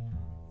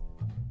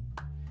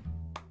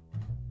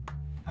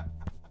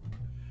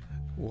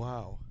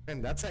 Wow.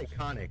 And that's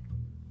iconic.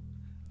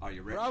 Are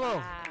you ready? Bravo.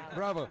 Wow.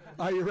 Bravo.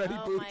 Are you ready,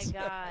 Oh Boots? my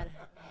God.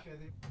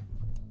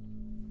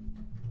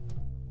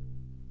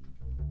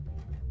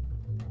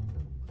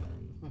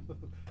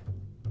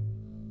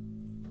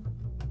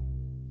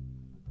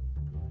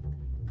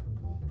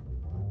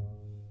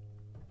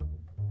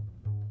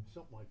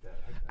 something like that.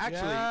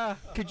 Actually, Yeah.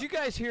 could you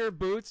guys hear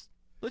Boots?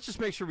 Let's just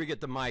make sure we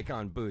get the mic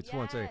on Boots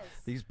once. Yes.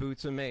 These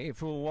boots are made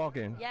for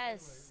walking.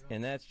 Yes.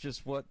 And that's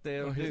just what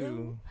they'll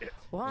do.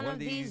 One of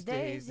these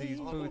days, these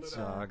boots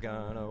are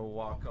gonna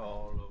walk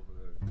all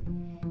over.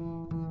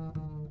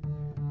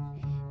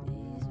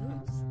 These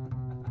boots.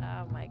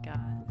 Oh my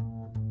God.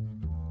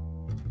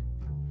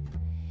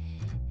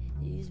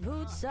 These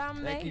boots are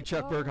made. Thank you,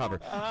 Chuck Berghofer.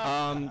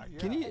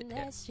 Can you? And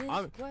that's just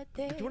I'm- what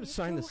they do you want to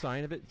sign the do.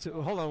 sign of it?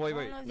 Hold on, wait.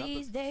 One of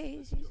these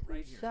days, these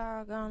boots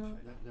are gonna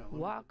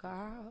walk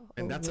out.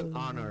 And that's an over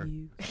honor,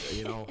 you.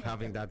 you know,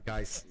 having that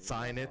guy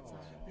sign it.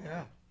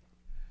 Yeah.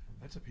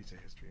 That's a piece of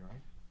history,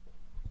 right?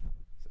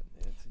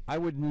 I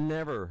would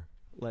never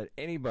let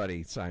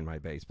anybody sign my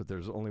bass, but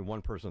there's only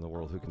one person in the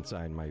world who can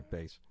sign my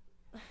bass.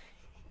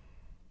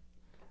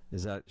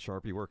 Is that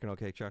Sharpie working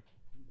okay, Chuck?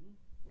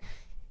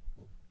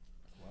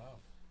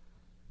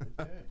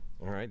 Okay.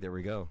 All right, there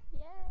we go.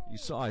 You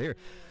saw it here.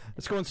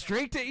 It's going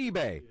straight to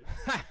eBay.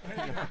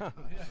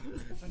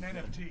 It's an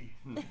NFT.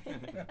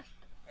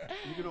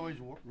 You can always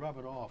rub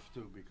it off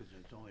too, because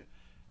it's only.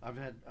 I've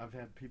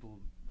had people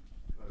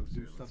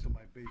do stuff to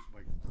my bass by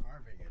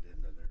carving it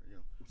into there. You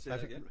know, Say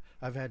that again?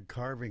 I've had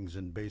carvings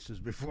in basses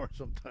before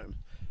sometimes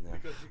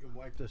because you can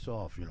wipe this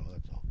off. You know,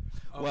 that's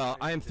all. Well,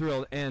 I am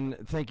thrilled, and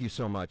thank you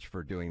so much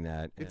for doing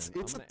that. It's And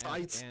I'm a gonna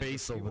tight ask Ann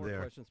space a few over more there.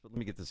 questions, but let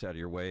me get this out of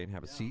your way and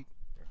have a seat.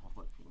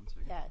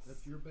 Yes.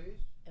 That's your bass.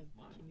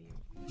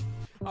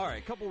 All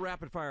right, a couple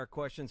rapid fire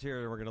questions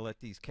here, and we're going to let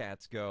these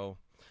cats go.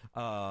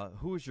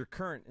 Who is your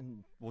current,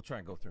 and we'll try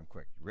and go through them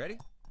quick. You ready?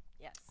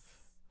 Yes.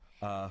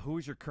 Who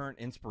is your current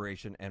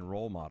inspiration and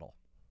role model?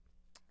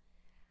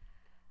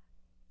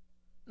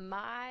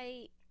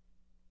 My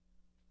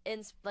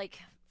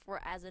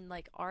as in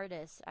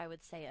artists, I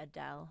would say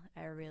Adele.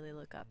 I really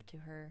look up to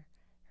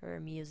her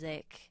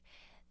music,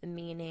 the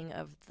meaning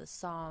of the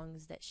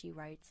songs that she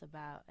writes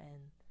about,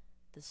 and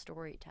the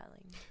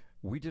storytelling.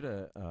 We did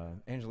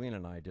Angelina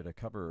and I did a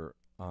cover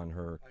on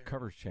her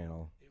Cover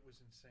Channel. It was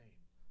insane.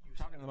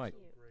 Talking to the mic.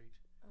 Great.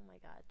 Oh my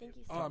God! Thank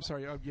you so Oh, much. I'm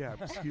sorry. Yeah,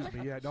 excuse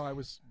me. Yeah,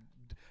 no,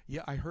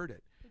 Yeah, I heard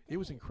it. It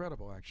was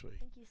incredible, actually.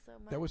 Thank you so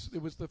much.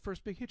 It was the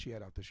first big hit she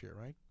had out this year,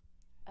 right?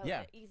 Oh,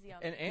 Yeah. Easy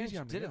on And me. Ange Easy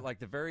on me, did yeah. it like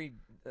the very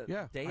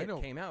Yeah, day I it know.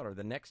 came out, or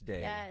the next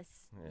day.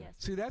 Yes. Yeah. Yes.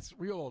 See, that's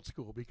real old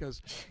school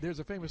because there's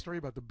a famous story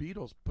about the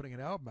Beatles putting an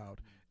album out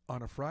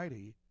on a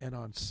Friday, and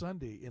on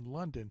Sunday in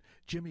London,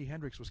 Jimi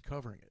Hendrix was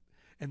covering it,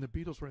 and the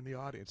Beatles were in the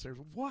audience. There's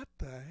what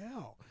the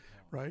hell,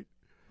 right?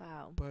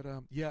 Wow. But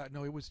yeah,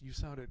 no, it was. You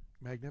sounded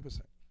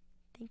magnificent.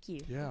 Thank you.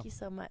 Yeah. Thank you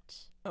so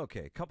much.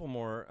 Okay, a couple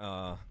more.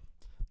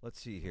 Let's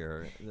see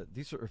here.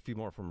 These are a few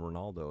more from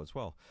Ronaldo as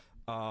well.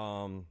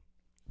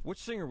 Which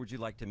singer would you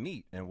like to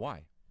meet and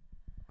why?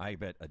 I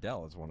bet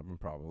Adele is one of them,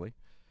 probably.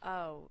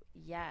 Oh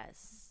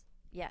yes,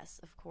 yes,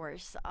 of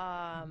course.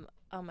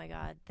 Oh my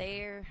God,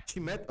 She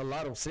met a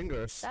lot of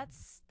singers.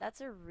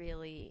 that's a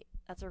really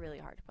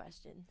hard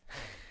question.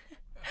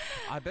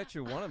 I bet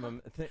you one of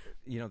them.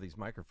 You know these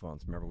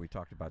microphones. Remember we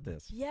talked about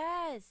this.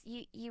 Yes,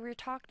 you were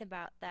talking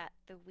about that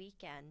the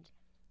weekend.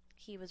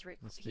 He was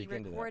Let's he speak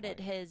into that recorded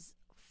mic. his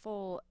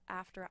full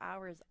After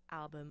Hours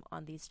album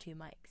on these two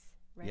mics.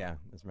 Right? Yeah,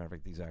 as a matter of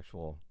fact, these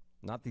actual,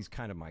 not these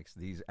kind of mics,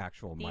 these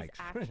actual These mics.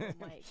 actual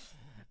mics.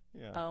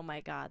 Yeah. Oh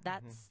my God,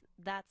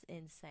 that's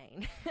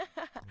insane.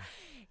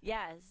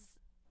 Yes.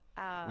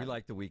 We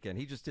like the weekend.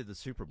 He just did the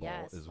Super Bowl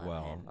yes, as love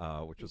well,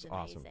 him. which He's was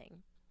awesome.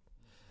 amazing.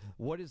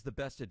 What is the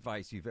best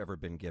advice you've ever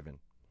been given?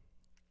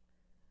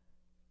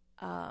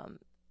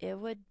 It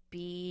would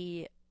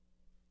be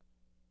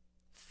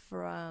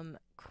from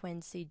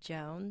Quincy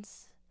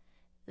Jones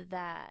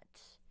that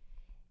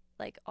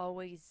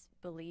always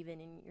believe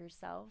in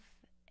yourself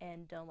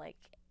and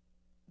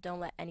don't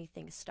let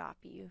anything stop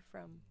you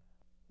from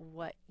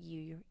what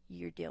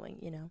you're doing,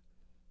 you know.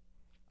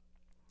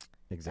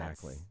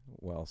 Exactly. That's-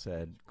 Well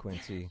said,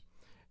 Quincy.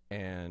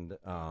 And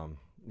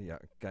yeah,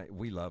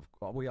 we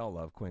all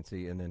love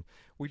Quincy. And then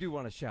we do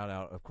want to shout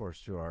out, of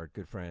course, to our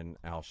good friend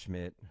Al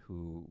Schmidt,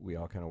 who we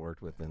all kind of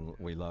worked with, and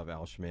we love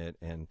Al Schmidt,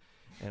 and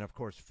of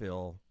course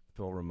Phil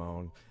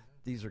Ramone.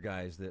 These are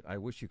guys that I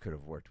wish you could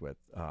have worked with.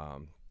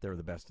 They're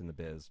the best in the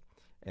biz,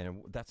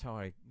 and that's how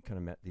I kind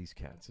of met these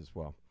cats as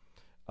well.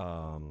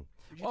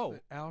 Did you know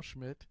that Al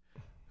Schmidt,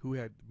 who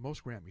had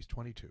most Grammys,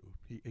 22.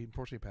 He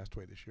unfortunately passed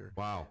away this year.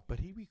 Wow. But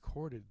he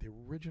recorded the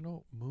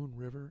original Moon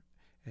River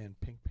and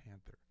Pink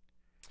Panther.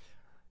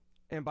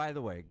 And by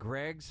the way,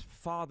 Greg's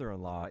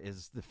father-in-law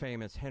is the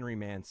famous Henry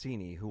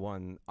Mancini, who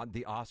won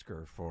the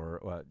Oscar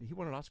for. He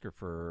won an Oscar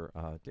for,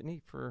 didn't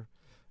he, for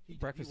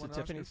Breakfast He won at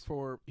an Oscar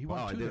Tiffany's? He won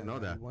Wow, I two didn't know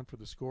that. He won for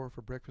the score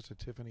for Breakfast at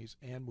Tiffany's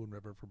and Moon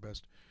River for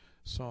Best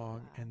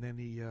Song. And then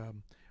he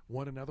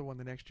won another one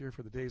the next year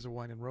for The Days of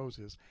Wine and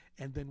Roses,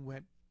 and then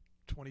went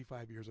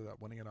 25 years without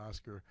winning an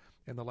Oscar.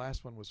 And the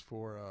last one was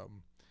for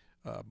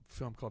a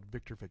film called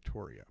Victor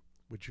Victoria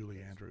with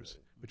Julie Andrews,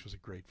 which was a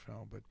great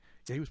film. But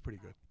yeah, he was pretty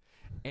good.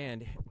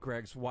 And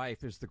Greg's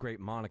wife is the great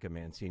Monica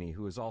Mancini,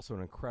 who is also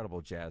an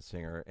incredible jazz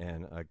singer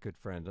and a good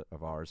friend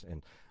of ours.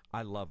 And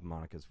I love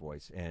Monica's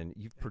voice, and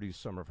you've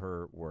produced some of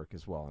her work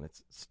as well, and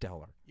it's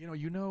stellar.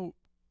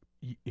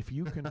 If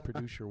you can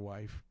produce your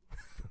wife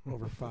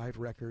over 5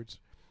 records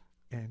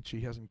and she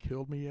hasn't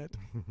killed me yet,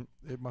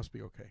 it must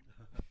be okay.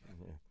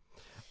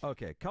 Yeah.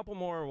 Okay, a couple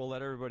more. We'll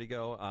let everybody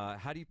go.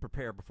 How do you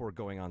prepare before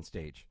going on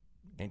stage,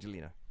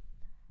 Angelina?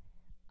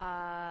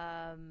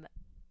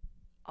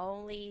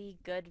 Only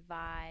good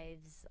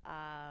vibes,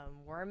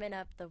 warming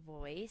up the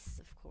voice,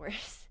 of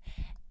course,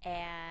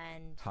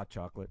 and Hot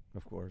chocolate,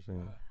 of course.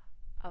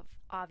 Yeah.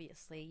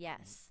 obviously,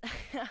 yes.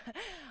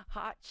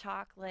 Hot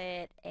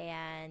chocolate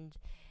and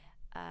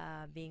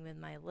being with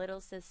my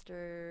little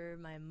sister,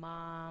 my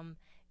mom,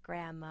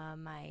 grandma,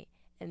 my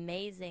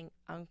amazing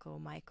uncle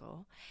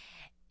Michael,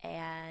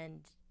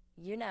 and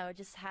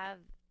just have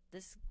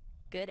this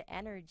good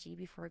energy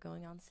before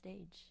going on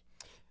stage.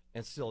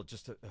 And still,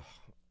 just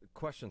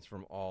questions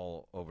from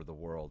all over the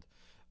world.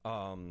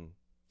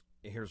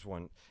 Here's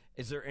one.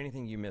 Is there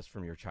anything you miss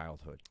from your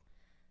childhood?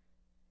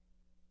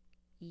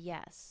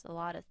 Yes, a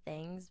lot of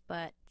things,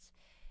 but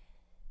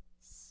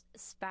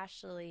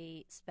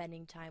especially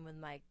spending time with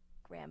my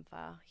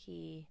grandpa.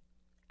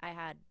 I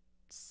had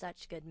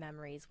such good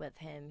memories with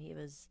him. He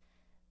was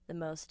the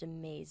most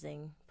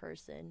amazing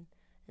person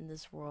in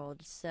this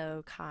world,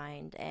 so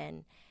kind,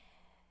 and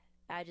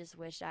I just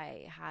wish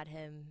I had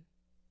him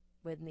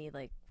with me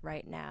like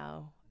right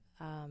now,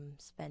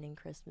 spending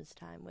Christmas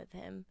time with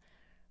him.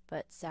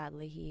 But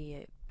sadly,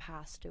 he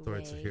passed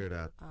away. Sorry to hear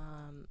that.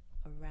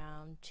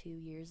 Around 2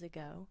 years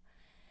ago.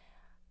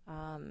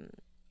 And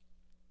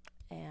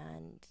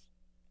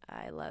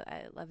I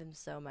love him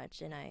so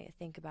much, and I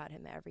think about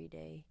him every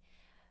day.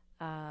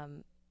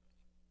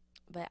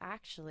 But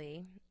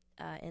actually,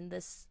 in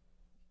this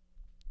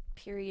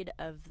period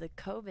of the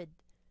COVID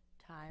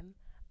time,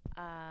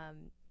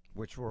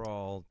 which we're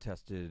all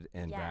tested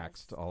and yes,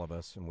 vaxxed, all of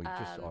us, and we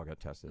just all got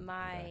tested.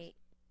 My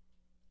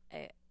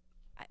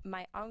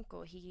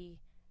uncle, he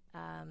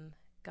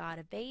got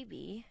a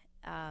baby.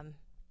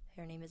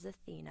 Her name is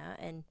Athena,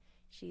 and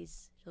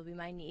she'll be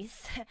my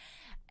niece.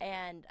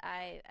 And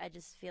I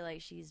just feel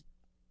like she's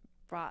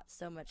brought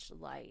so much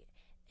light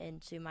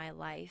into my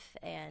life,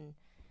 and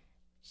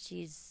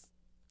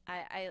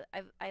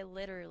I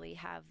literally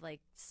have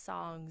like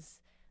songs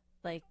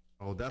like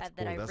that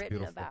cool. I've That's written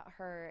beautiful. about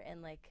her,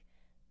 and like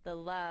the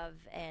love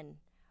and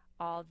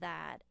all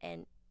that.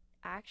 And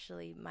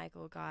actually,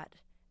 Michael got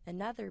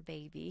another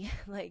baby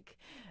like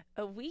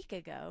a week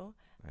ago.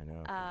 I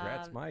know.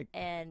 Congrats, Mike.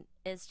 And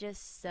it's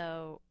just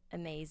so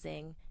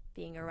amazing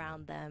being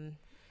around them.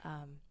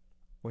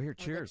 Well, here,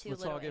 cheers.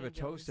 Let's all give angels.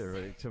 a toast,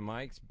 everybody, to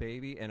Mike's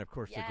baby, and of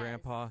course to Yes.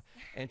 Grandpa,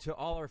 and to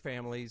all our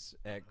families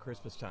at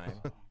Christmas time.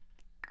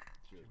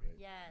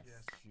 Yes.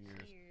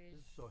 Cheers. Cheers.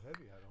 It's so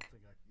heavy, I don't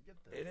think I can get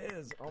that. It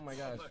is. Oh my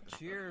gosh.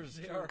 Cheers.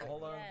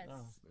 Hold on. Yes.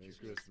 Oh. Merry Cheers,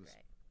 Christmas.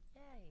 Greg.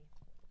 Yay.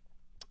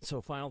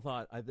 So, final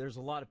thought. There's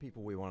a lot of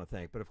people we want to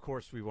thank, but of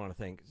course we want to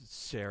thank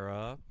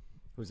Sarah,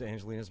 who's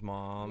Angelina's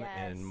mom, Yes,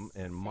 and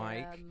Sarah,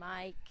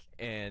 Mike,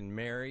 and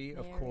Mary,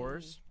 of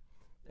course,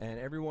 and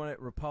everyone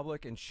at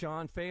Republic, and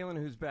Sean Phelan,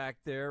 who's back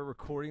there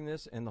recording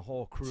this, and the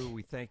whole crew.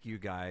 We thank you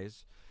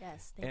guys.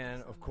 Yes, thank you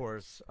And so of much.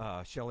 course,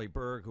 Shelley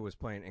Berg, who was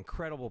playing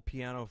incredible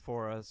piano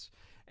for us,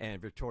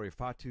 and Victoria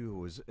Fatu, who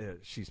was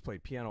she's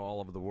played piano all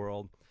over the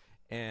world,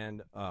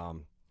 and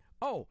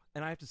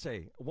and I have to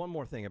say one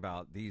more thing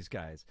about these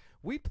guys.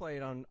 We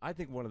played on, I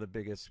think, one of the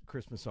biggest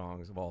Christmas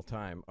songs of all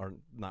time, or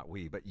not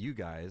we, but you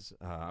guys.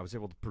 I was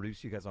able to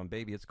produce you guys on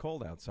 "Baby It's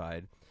Cold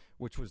Outside,"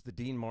 which was the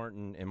Dean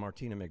Martin and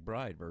Martina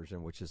McBride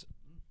version, which is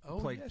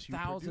played yes, you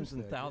thousands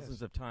and produced that,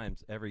 thousands yes. of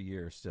times every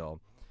year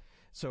still.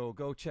 So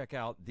go check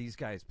out these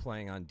guys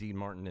playing on Dean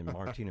Martin and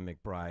Martina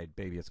McBride,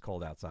 "Baby It's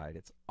Cold Outside."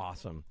 It's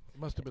awesome. It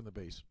must have been the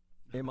bass.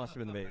 It must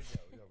have been the bass.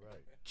 Yeah, right.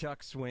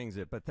 Chuck swings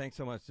it, but thanks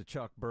so much to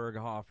Chuck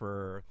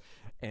Berghofer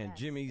and Yes,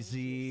 Jimmy thank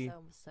Z, you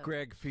so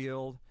Greg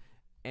Field,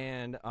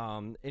 and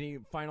any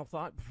final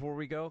thought before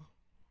we go?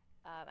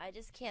 I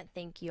just can't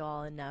thank you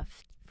all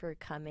enough for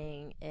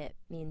coming. It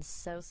means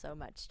so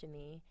much to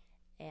me,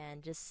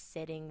 and just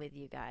sitting with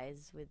you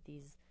guys, with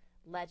these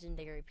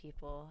legendary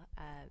people,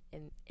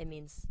 it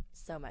means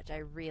so much. I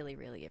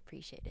really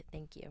appreciate it.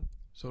 Thank you.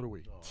 So do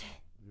we. Oh,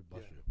 you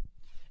bless you.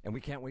 And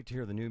we can't wait to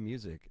hear the new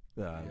music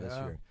this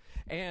year.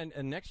 And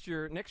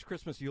next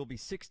Christmas, you'll be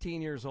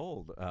 16 years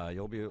old.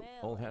 You'll be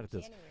old hat at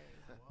this. January.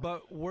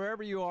 But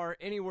wherever you are,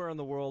 anywhere in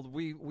the world,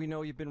 we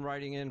know you've been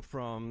writing in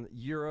from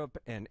Europe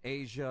and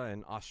Asia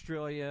and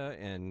Australia,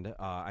 and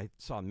I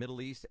saw Middle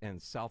East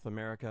and South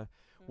America.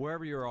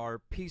 Wherever you are,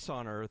 peace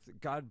on earth.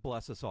 God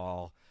bless us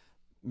all.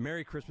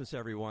 Merry Christmas,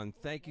 everyone.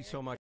 Thank you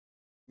so much.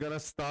 Gonna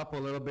stop a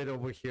little bit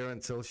over here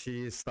until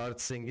she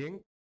starts singing.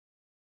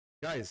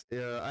 Guys,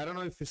 I don't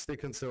know if you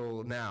stick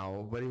until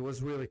now, but it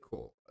was really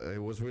cool.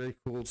 It was really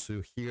cool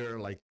to hear,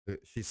 like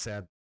she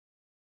said,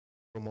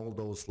 from all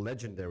those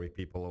legendary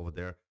people over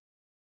there,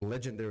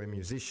 legendary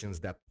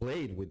musicians that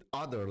played with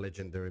other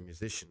legendary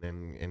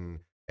musicians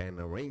and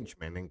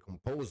arrangement and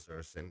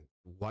composers and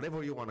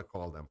whatever you want to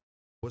call them.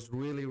 Was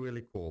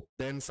really cool.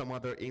 Then some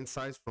other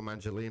insights from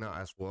Angelina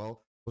as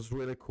well. was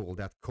really cool.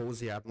 That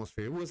cozy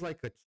atmosphere. It was like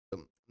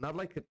not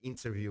like an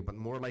interview, but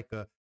more like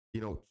a,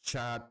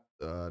 chat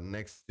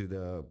next to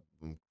the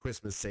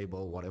Christmas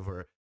table,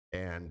 whatever,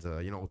 and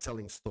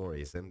telling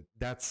stories. And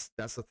that's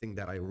the thing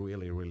that I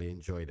really really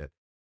enjoyed it.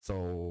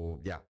 So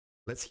yeah,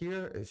 let's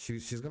hear.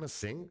 She's gonna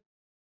sing.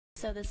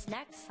 So this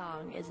next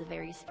song is a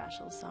very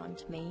special song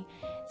to me.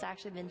 It's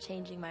actually been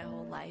changing my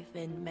whole life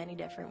in many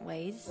different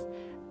ways.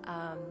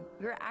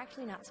 We were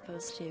actually not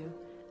supposed to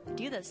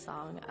do this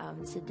song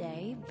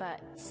today,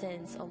 but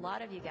since a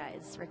lot of you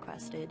guys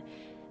requested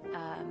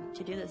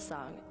to do this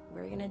song,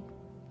 we're gonna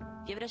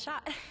give it a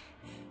shot. Are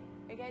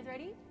you guys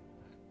ready?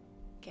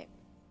 Okay.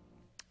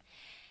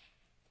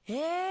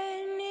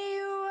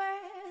 Anywhere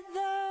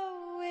the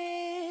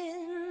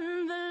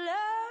wind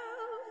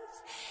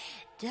blows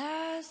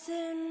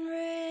doesn't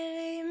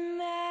really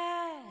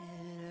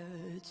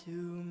matter to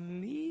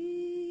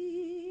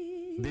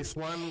me. This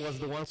one was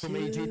the one from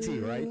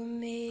AGT, right?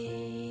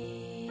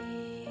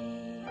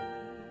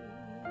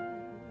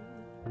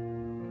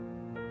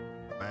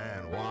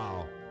 Man,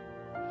 wow.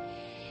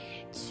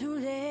 Too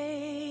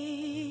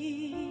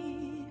late,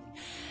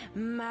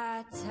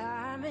 my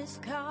time has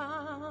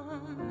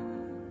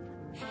come.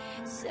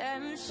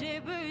 Some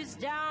shivers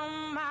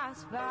down my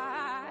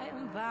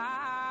spine,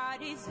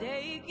 body's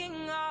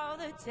aching all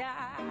the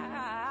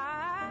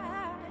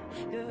time.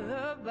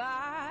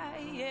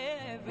 Goodbye,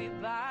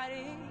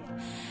 everybody,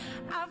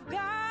 I've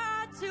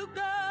got to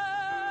go.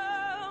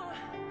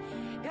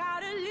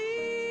 Gotta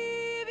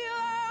leave you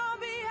all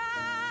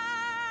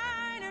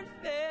behind and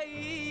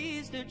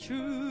face the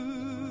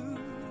truth.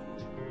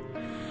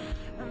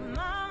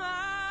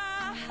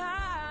 Mama,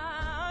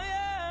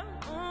 yeah,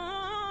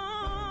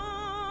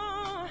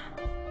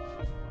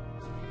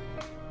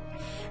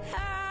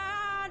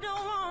 I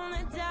don't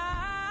wanna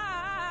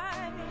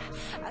die.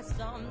 I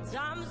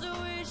sometimes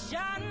wish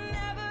I'd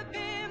never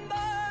been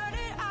born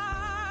at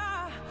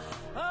all.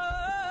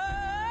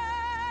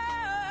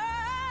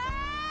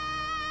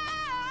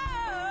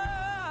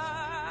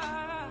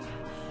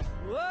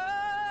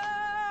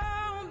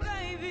 Oh,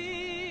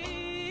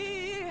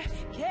 baby,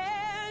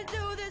 can't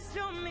do this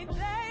to me,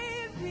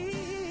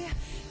 baby.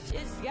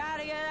 Just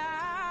gotta get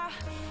out,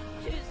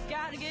 just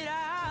gotta get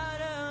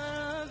out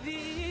of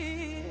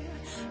here.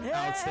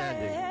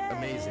 Outstanding,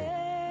 amazing.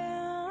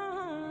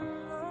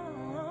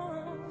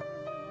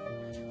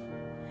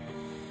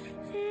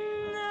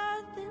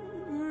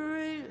 Nothing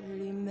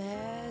really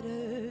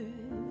matters.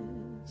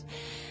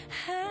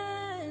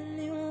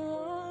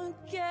 Anyone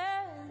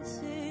can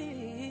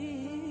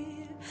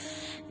see.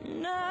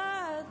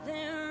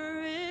 Nothing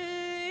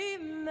really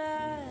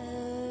matters.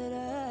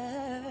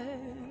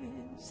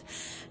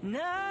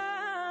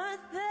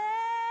 Nothing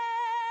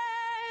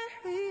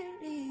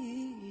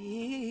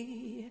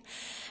really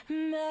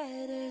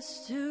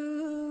matters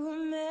to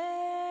me.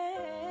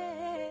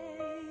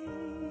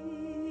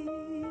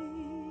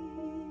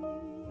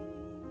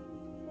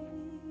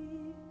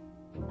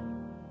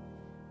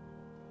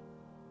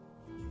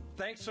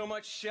 Thanks so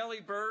much, Shelly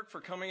Bird,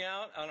 for coming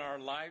out on our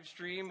live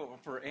stream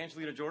for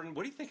Angelina Jordan.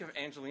 What do you think of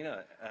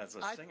Angelina as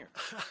a singer?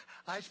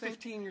 I She's think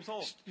 15 years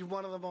old. She's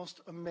one of the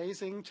most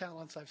amazing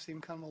talents I've seen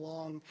come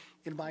along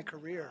in my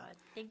career. God,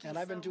 thank you and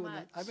I've been so doing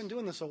much. I've been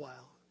doing this a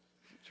while.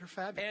 You're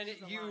fabulous.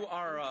 And you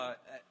are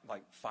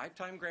like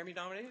 5-time Grammy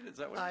nominated. Is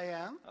that what? I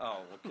am.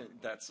 Oh, okay.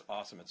 That's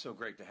awesome. It's so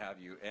great to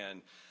have you.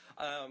 And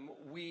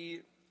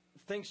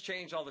things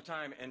change all the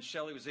time, and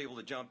Shelly was able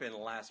to jump in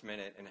last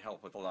minute and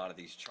help with a lot of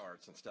these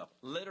charts and stuff,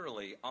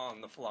 literally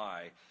on the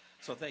fly.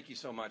 So thank you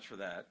so much for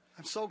that.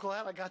 I'm so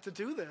glad I got to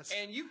do this.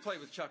 And you've played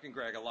with Chuck and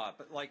Greg a lot,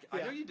 but I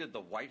Yeah. know you did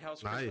the White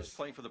House Nice. Christmas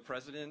playing for the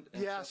president.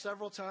 And Yeah, stuff.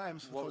 several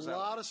times What with was a that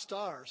lot like? of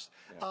stars.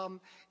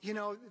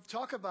 Yeah.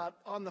 Talk about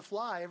on the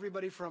fly.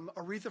 Everybody from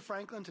Aretha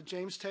Franklin to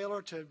James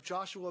Taylor to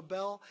Joshua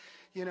Bell.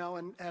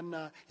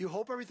 And you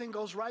hope everything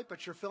goes right,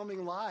 but you're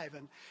filming live.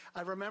 And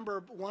I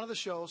remember one of the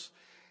shows.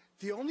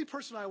 The only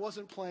person I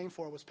wasn't playing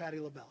for was Patti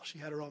LaBelle. She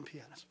had her own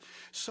pianist.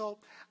 So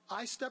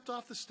I stepped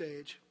off the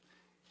stage,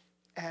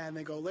 and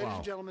they go, "Ladies Wow.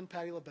 and gentlemen,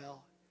 Patti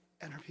LaBelle,"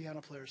 and her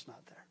piano player's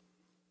not there.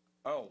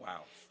 Oh,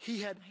 wow.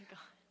 He had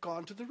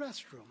gone to the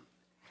restroom,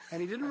 and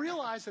he didn't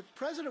realize that the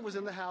president was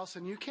in the house,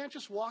 and you can't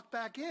just walk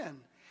back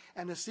in.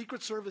 And the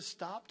Secret Service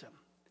stopped him.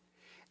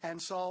 And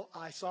so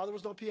I saw there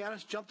was no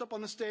pianist, jumped up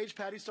on the stage.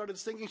 Patty started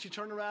singing. She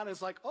turned around and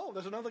it's like, oh,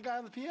 there's another guy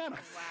on the piano.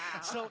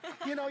 Wow. So,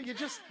 it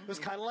was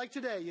kind of like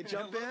today. You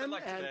jump little bit in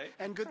like today.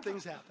 and good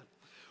things happen.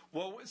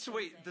 Well, so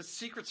wait, the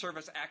Secret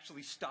Service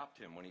actually stopped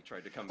him when he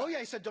tried to come back. Oh, yeah.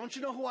 He said, don't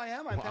you know who I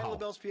am? I'm Patti Wow.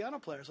 LaBelle's piano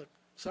player. I was like,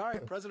 sorry,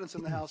 the president's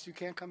in the house. You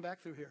can't come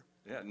back through here.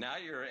 Yeah, now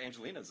you're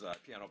Angelina's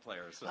piano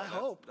player. So I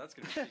hope. That's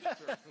going to be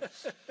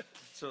sweet.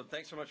 So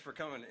thanks so much for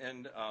coming,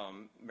 and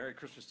Merry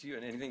Christmas to you.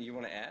 And anything you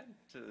want to add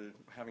to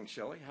having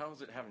Shelly? How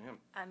is it having him?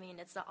 I mean,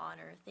 it's an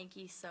honor. Thank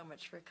you so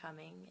much for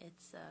coming.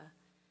 It's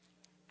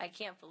I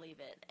can't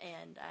believe it,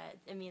 and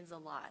it means a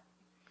lot.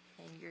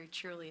 and you're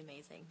truly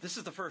amazing. This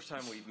is the first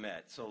time we've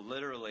met, so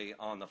literally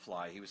on the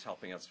fly, he was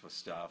helping us with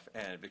stuff,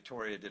 and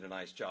Victoria did a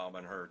nice job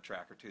on her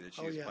track or two that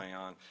she was playing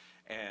on,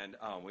 and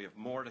we have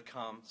more to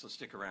come, so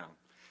stick around.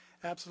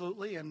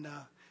 Absolutely, and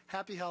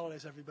happy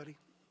holidays, everybody.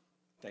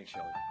 Thanks,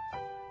 Shelley.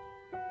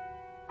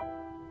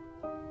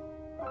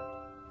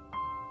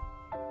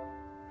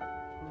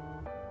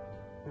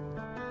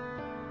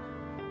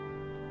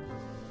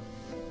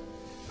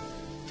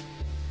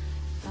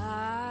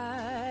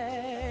 I'm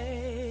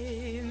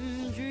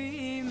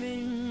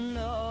dreaming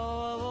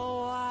of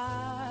a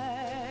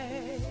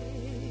white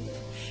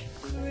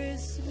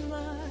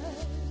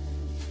Christmas,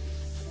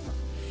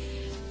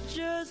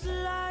 just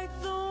like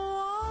the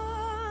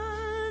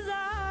ones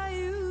I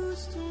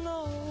used to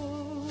know,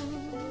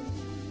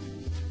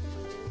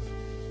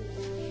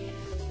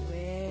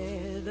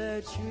 where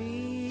the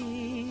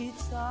treetops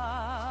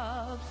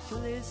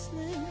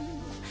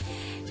listening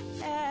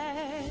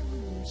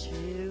and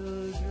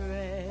children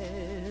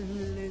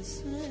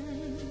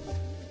listen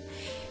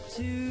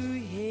to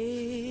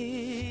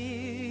hear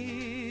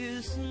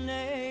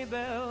sleigh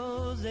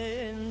bells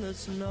in the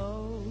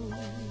snow.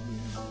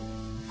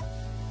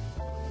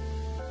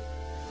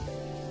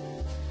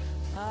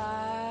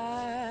 I'm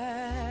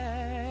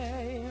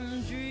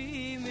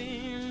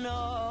dreaming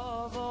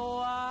of a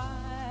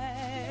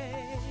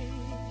white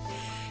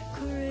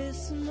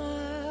Christmas,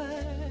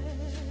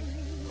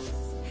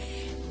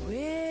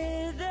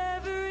 with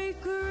every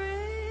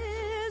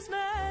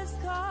Christmas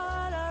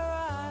card I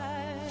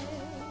write.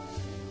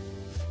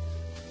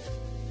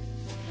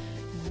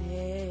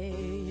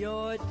 May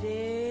your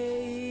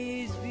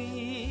days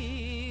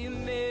be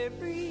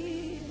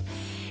merry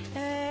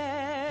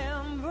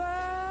and bright,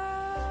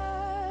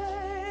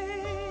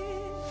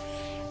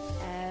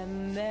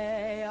 and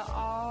may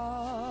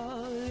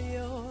all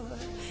your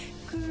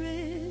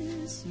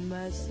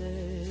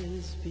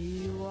Christmases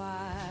be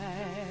white.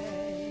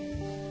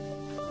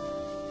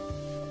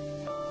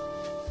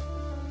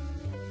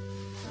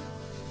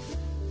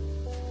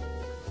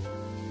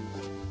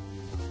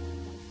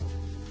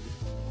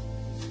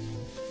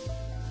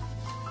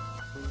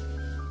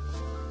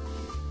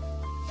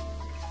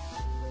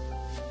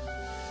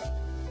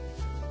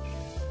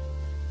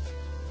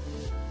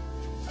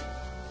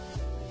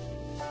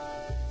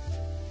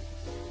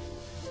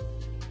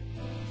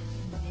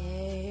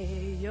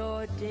 May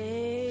your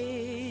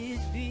days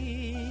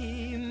be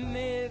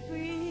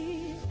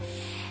merry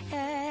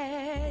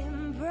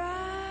and bright,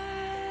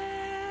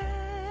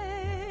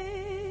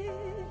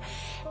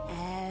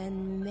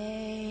 and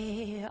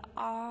may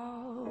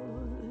all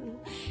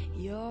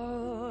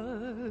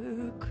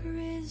your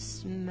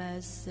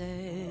Christmases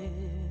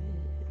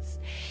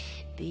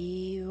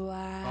be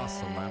white.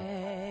 Awesome, man.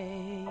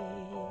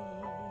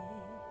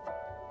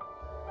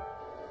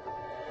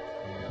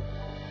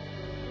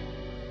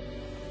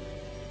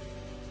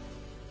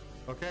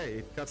 Okay,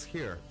 it cuts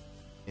here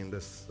in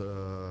this.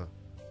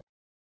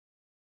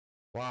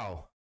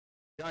 Wow,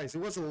 guys,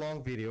 it was a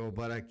long video,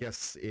 but I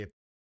guess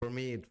for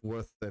me it's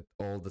worth it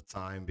all the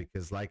time,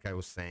 because, like I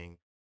was saying,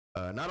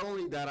 not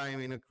only that I'm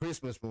in a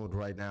Christmas mood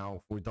right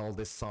now with all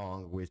this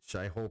song, which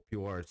I hope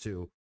you are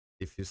too,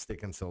 if you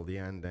stick until the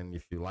end, and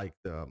if you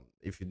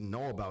if you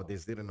know about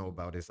this, didn't know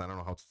about this, I don't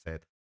know how to say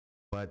it,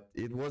 but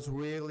it was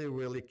really,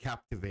 really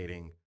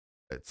captivating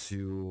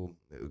to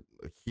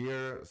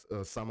hear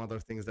some other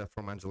things that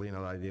from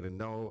Angelina that I didn't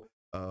know,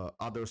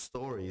 other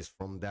stories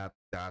from that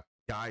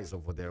guys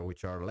over there,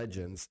 which are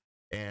legends,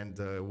 and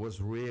it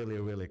was really,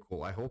 really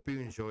cool. I hope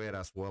you enjoy it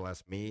as well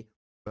as me.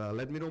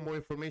 Let me know more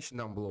information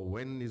down below.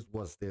 When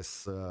was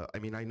this? I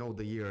mean, I know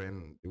the year,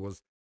 and it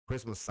was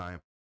Christmas time,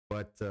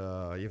 but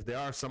if there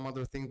are some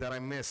other things that I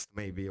missed,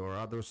 maybe, or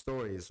other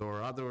stories,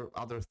 or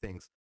other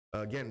things.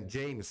 Again,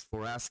 James,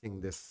 for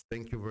asking this,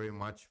 thank you very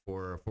much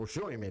for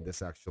showing me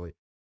this. Actually,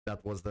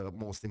 that was the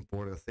most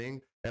important thing.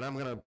 And I'm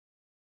gonna,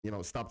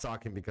 stop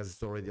talking because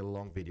it's already a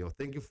long video.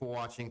 Thank you for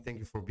watching. Thank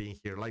you for being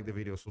here. Like the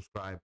video,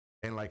 subscribe,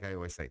 and like I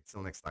always say,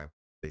 till next time,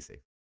 stay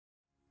safe.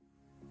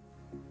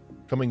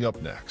 Coming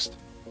up next.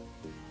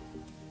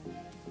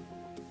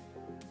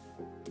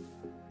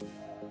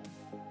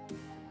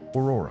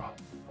 Aurora,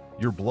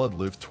 Your Blood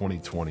Lived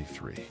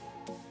 2023.